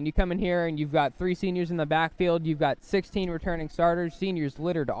 and then you come in here and you've got 3 seniors in the backfield, you've got 16 returning starters, seniors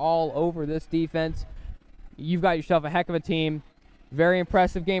littered all over this defense. You've got yourself a heck of a team. Very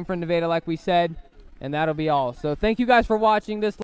impressive game for Nevada, like we said, and that'll be all. So thank you guys for watching this.